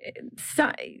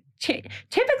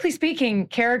 typically speaking,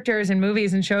 characters in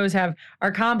movies and shows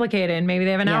are complicated. And maybe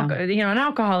they have an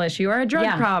alcohol issue or a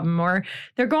drug problem, or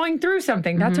they're going through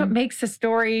something. That's what makes the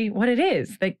story what it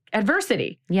is, like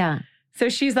adversity. Yeah. So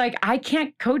she's like, I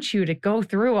can't coach you to go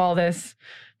through all this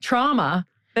trauma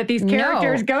that these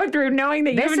characters go through, knowing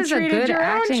that you haven't treated your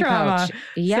own trauma. Coach.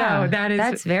 Yeah, so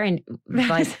that's very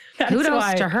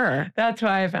kudos to her. That's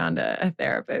why I found a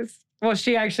therapist. Well,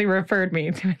 she actually referred me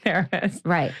to a therapist.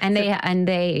 Right. And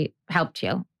they helped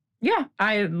you. Yeah.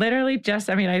 I literally I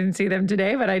didn't see them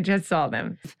today, but I just saw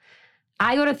them.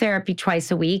 I go to therapy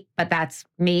twice a week, but that's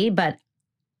me. But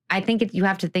I think you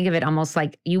have to think of it almost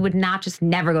like you would not just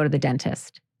never go to the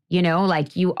dentist.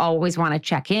 Like you always want to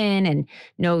check in and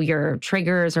know your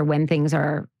triggers or when things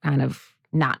are kind of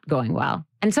not going well.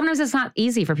 And sometimes it's not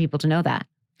easy for people to know that.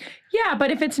 Yeah,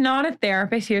 but if it's not a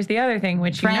therapist, here's the other thing,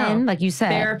 which like you said,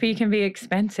 therapy can be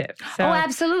expensive. So,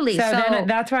 absolutely. So then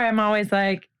that's why I'm always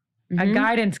like a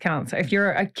guidance counselor. If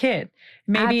you're a kid,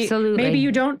 maybe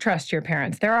you don't trust your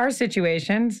parents. There are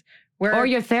situations where or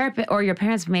your therapist or your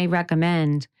parents may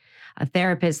recommend a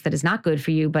therapist that is not good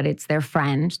for you, but it's their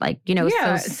friend. Like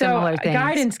so similar things. A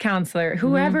guidance counselor,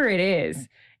 whoever it is,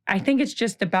 I think it's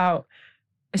just about,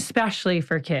 especially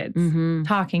for kids,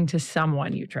 talking to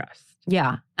someone you trust.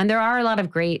 Yeah. And there are a lot of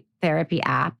great therapy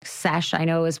apps. Sesh, I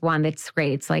know, is one that's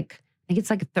great. It's like, I think it's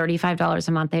like $35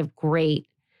 a month. They have great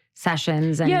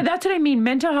sessions. And yeah, that's what I mean.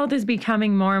 Mental health is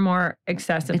becoming more and more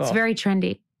accessible. It's very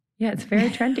trendy. Yeah, it's very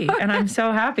trendy. And I'm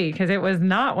so happy because it was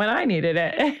not when I needed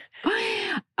it.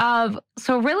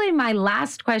 So really my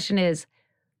last question is,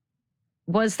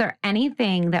 was there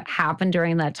anything that happened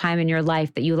during that time in your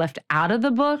life that you left out of the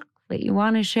book that you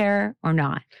want to share or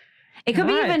not? It could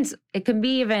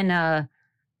be even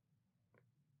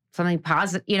something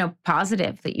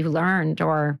positive that you learned,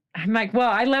 or I'm like, well,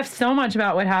 I left so much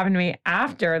about what happened to me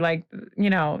after, like,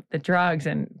 the drugs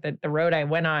and the road I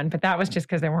went on, but that was just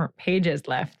because there weren't pages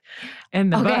left in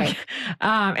the book.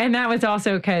 And that was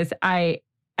also because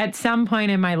at some point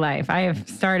in my life, I have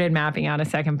started mapping out a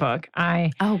second book.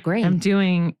 Great. I'm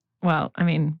doing,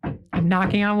 I'm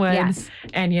knocking on wood,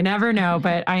 and you never know,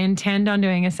 but I intend on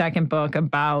doing a second book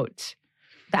about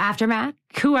the aftermath,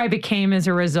 who I became as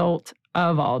a result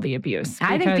of all the abuse.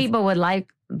 I think people would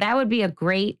that would be a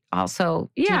great also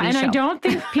TV and show. I don't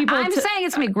think people. I'm saying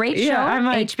it's gonna be a great show. Yeah, I'm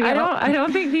like, HBO. I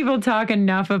don't think people talk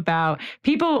enough about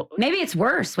people. Maybe it's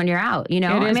worse when you're out. It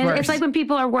is worse. It's like when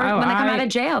people are when they come out of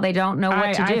jail, they don't know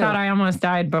what to do. I thought I almost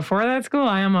died before that school.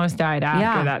 I almost died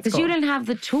after that school. Because you didn't have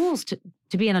the tools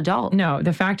to be an adult. No,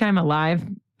 the fact I'm alive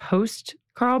post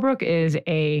Carlbrook is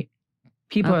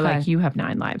people are like, you have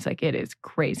 9 lives. Like, it is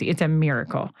crazy. It's a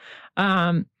miracle.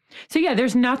 So yeah,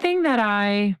 there's nothing that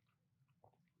I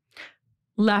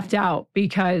left out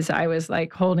because I was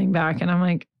like holding back, and I'm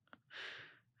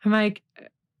like,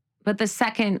 but the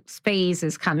second phase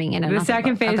is coming in. The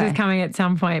second phase is coming at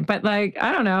some point. But like,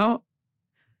 I don't know.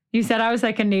 You said I was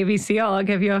like a Navy SEAL. I'll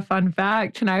give you a fun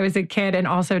fact. When I was a kid, and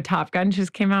also Top Gun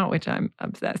just came out, which I'm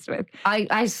obsessed with.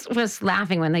 I was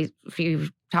laughing when you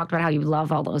talked about how you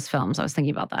love all those films. I was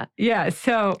thinking about that. Yeah.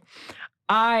 So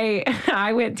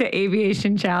I went to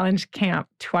Aviation Challenge camp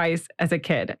twice as a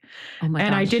kid. Oh my gosh.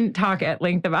 And I didn't talk at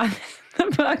length about this in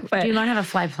the book. But do you learn how to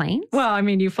fly planes? Well, I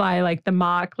mean, you fly like the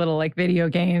mock little like video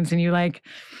games, and you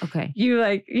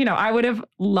I would have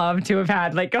loved to have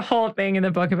had like a whole thing in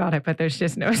the book about it, but there's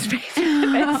just no space for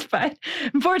this. But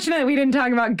unfortunately, we didn't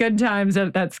talk about good times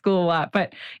at that school a lot.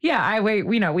 But yeah,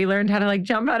 we learned how to like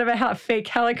jump out of a fake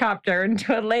helicopter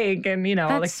into a lake, and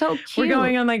that's like so cute. We're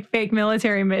going on like fake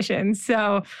military missions.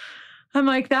 So I'm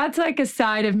like, that's like a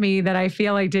side of me that I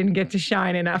feel like didn't get to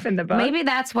shine enough in the book. Maybe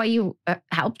that's why you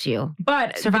helped you.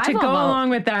 But to go along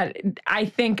with that, I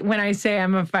think when I say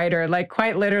I'm a fighter, like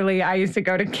quite literally, I used to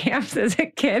go to camps as a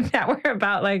kid that were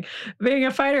about like being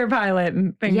a fighter pilot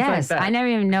and things like that. Yes, I never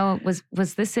even know. Was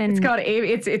this in? It's called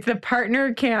it's the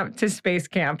partner camp to space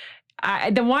camp.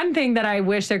 The one thing that I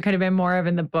wish there could have been more of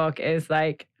in the book is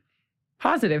like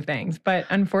positive things, but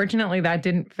unfortunately that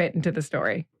didn't fit into the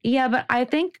story. Yeah, but I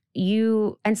think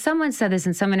and someone said this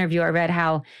in some interview I read,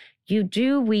 how you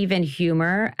do weave in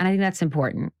humor, and I think that's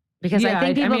important because I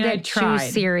think people get too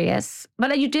serious.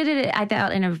 But you did it, I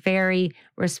thought, in a very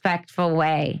respectful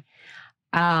way.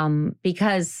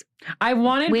 Because I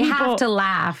wanted we have to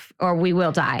laugh or we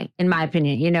will die, in my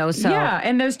opinion, so. Yeah,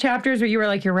 and those chapters where you were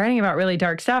like, you're writing about really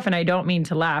dark stuff, and I don't mean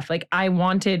to laugh. Like, I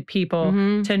wanted people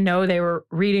to know they were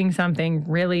reading something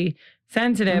really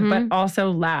sensitive, but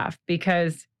also laugh,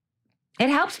 because it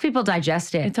helps people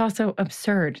digest it. It's also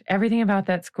absurd. Everything about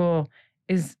that school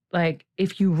is like,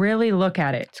 if you really look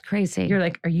at it, it's crazy. You're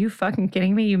like, are you fucking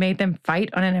kidding me? You made them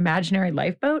fight on an imaginary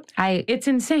lifeboat? It's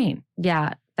insane.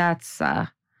 Yeah, that's...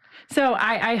 So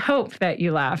I hope that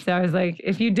you laughed. I was like,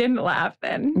 if you didn't laugh,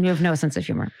 then... You have no sense of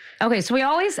humor. Okay, so we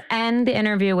always end the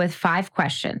interview with 5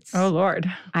 questions. Oh,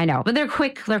 Lord. I know, but they're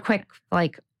quick.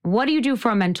 Like, what do you do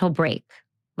for a mental break?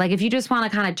 Like, if you just want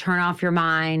to kind of turn off your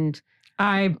mind.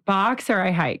 I box or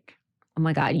I hike. Oh,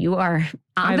 my God. You are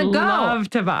on the go. I love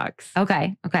to box.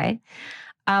 Okay.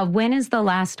 When is the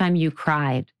last time you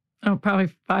cried? Oh, probably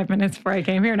 5 minutes before I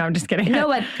came here. No, I'm just kidding. No,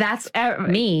 but that's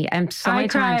me. I'm so many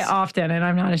times. I cry often, and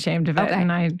I'm not ashamed of it. Okay.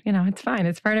 And it's fine.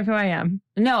 It's part of who I am.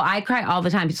 No, I cry all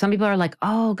the time. Some people are like,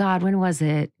 oh, God, when was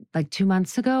it? Like 2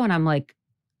 months ago? And I'm like,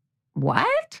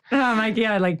 what? I'm like,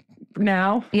 yeah, like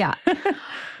now. Yeah.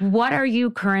 What are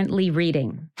you currently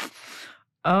reading?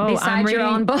 Oh, besides your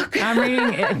own book? I'm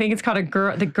reading, I think it's called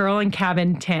The Girl in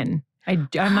Cabin 10.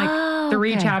 I'm like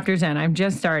 3 chapters in. I'm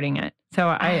just starting it. So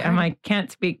I'm like,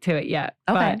 can't speak to it yet.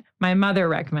 Okay. But my mother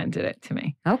recommended it to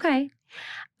me. Okay.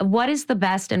 What is the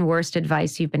best and worst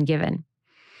advice you've been given?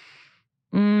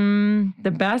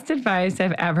 The best advice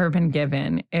I've ever been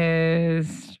given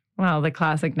is, well, the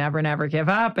classic never, never give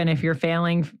up. And if you're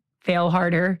failing, fail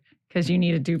harder, because you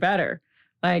need to do better.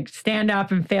 Like, stand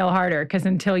up and fail harder, because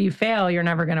until you fail, you're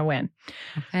never going to win.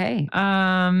 Okay.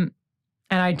 And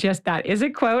that is a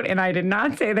quote, and I did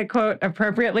not say the quote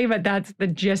appropriately, but that's the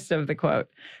gist of the quote.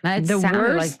 That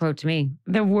sounded like a quote to me.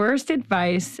 The worst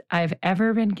advice I've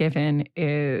ever been given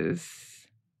is,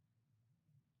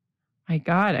 my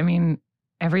God, I mean,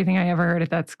 everything I ever heard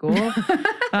at that school.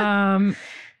 I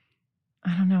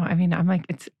don't know. I mean, I'm like,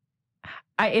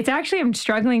 it's actually, I'm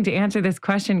struggling to answer this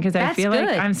question because I feel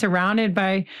like I'm surrounded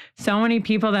by so many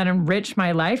people that enrich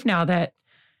my life now that.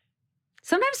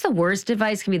 Sometimes the worst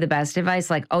advice can be the best advice.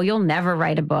 Like, oh, you'll never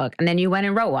write a book. And then you went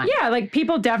and wrote one. Yeah, like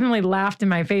people definitely laughed in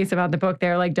my face about the book.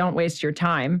 They're like, don't waste your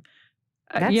time.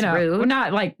 That's rude.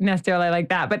 Not like necessarily like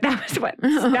that, but that was what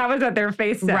their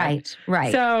face said.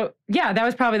 Right. So yeah, that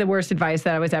was probably the worst advice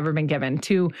that I was ever been given,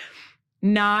 to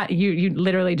not, you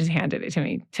literally just handed it to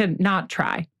me, to not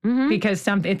try. Because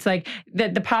it's like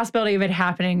the possibility of it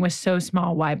happening was so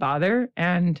small, why bother?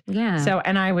 And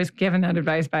and I was given that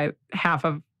advice by half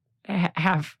of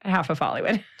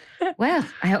Hollywood. Well,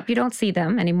 I hope you don't see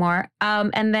them anymore.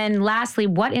 And then lastly,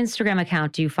 what Instagram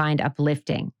account do you find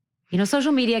uplifting? You know,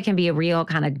 social media can be a real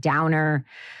kind of downer,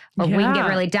 or we can get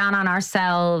really down on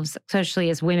ourselves, especially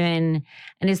as women.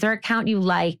 And is there an account you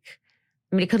like?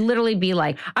 I mean, it could literally be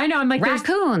like, I know, I'm like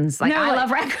raccoons. Like, I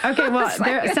love raccoons. Okay, well,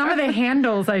 some of the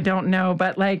handles I don't know,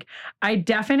 but like, I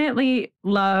definitely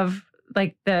love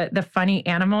like the funny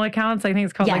animal accounts. I think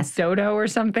it's called like Dodo or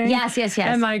something. Yes.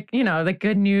 And like, you know, the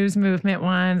good news movement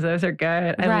ones, those are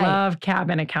good. I love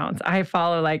cabin accounts. I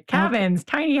follow like cabins,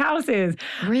 tiny houses.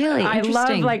 Really? I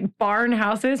love like barn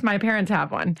houses. My parents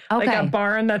have one. Okay. Like a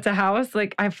barn that's a house.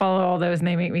 Like I follow all those and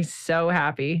they make me so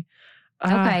happy.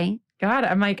 Okay. God,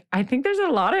 I'm like, I think there's a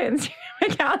lot of Instagram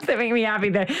accounts that make me happy.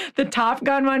 The Top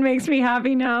Gun one makes me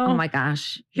happy now. Oh my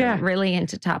gosh. You're really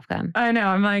into Top Gun. I know.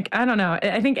 I'm like, I don't know.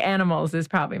 I think animals is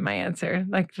probably my answer.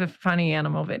 Like the funny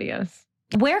animal videos.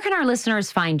 Where can our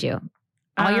listeners find you?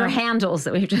 All your handles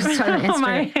that we've just started on Instagram.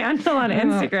 My handle on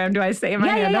Instagram. Do I say my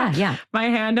handle? Yeah. My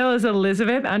handle is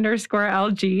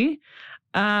Elizabeth_LG.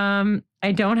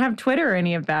 I don't have Twitter or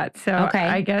any of that. So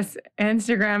I guess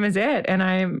Instagram is it. And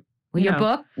I'm, well, your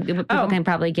book, people can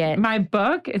probably get. My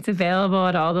book, it's available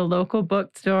at all the local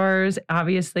bookstores,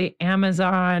 obviously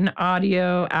Amazon,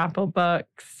 Audio, Apple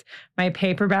Books. My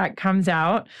paperback comes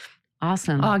out August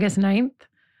 9th.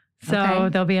 So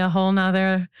there'll be a whole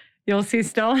nother, you'll see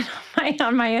still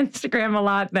on my Instagram a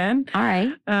lot then. All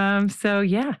right. So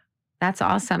yeah. That's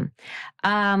awesome.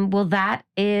 Well, that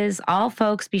is all,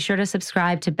 folks. Be sure to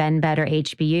subscribe to Ben Better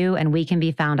HBU, and we can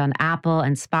be found on Apple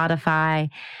and Spotify.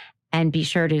 And be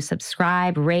sure to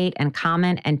subscribe, rate, and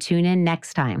comment, and tune in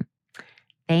next time.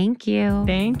 Thank you.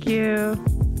 Thank you.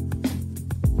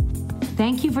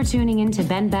 Thank you for tuning in to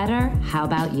Ben Better, How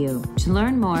About You? To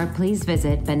learn more, please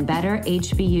visit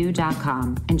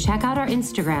benbetterhbu.com and check out our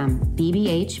Instagram,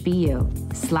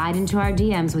 BBHBU. Slide into our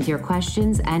DMs with your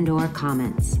questions and/or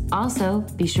comments. Also,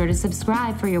 be sure to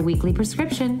subscribe for your weekly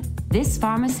prescription. This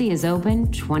pharmacy is open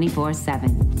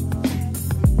 24/7.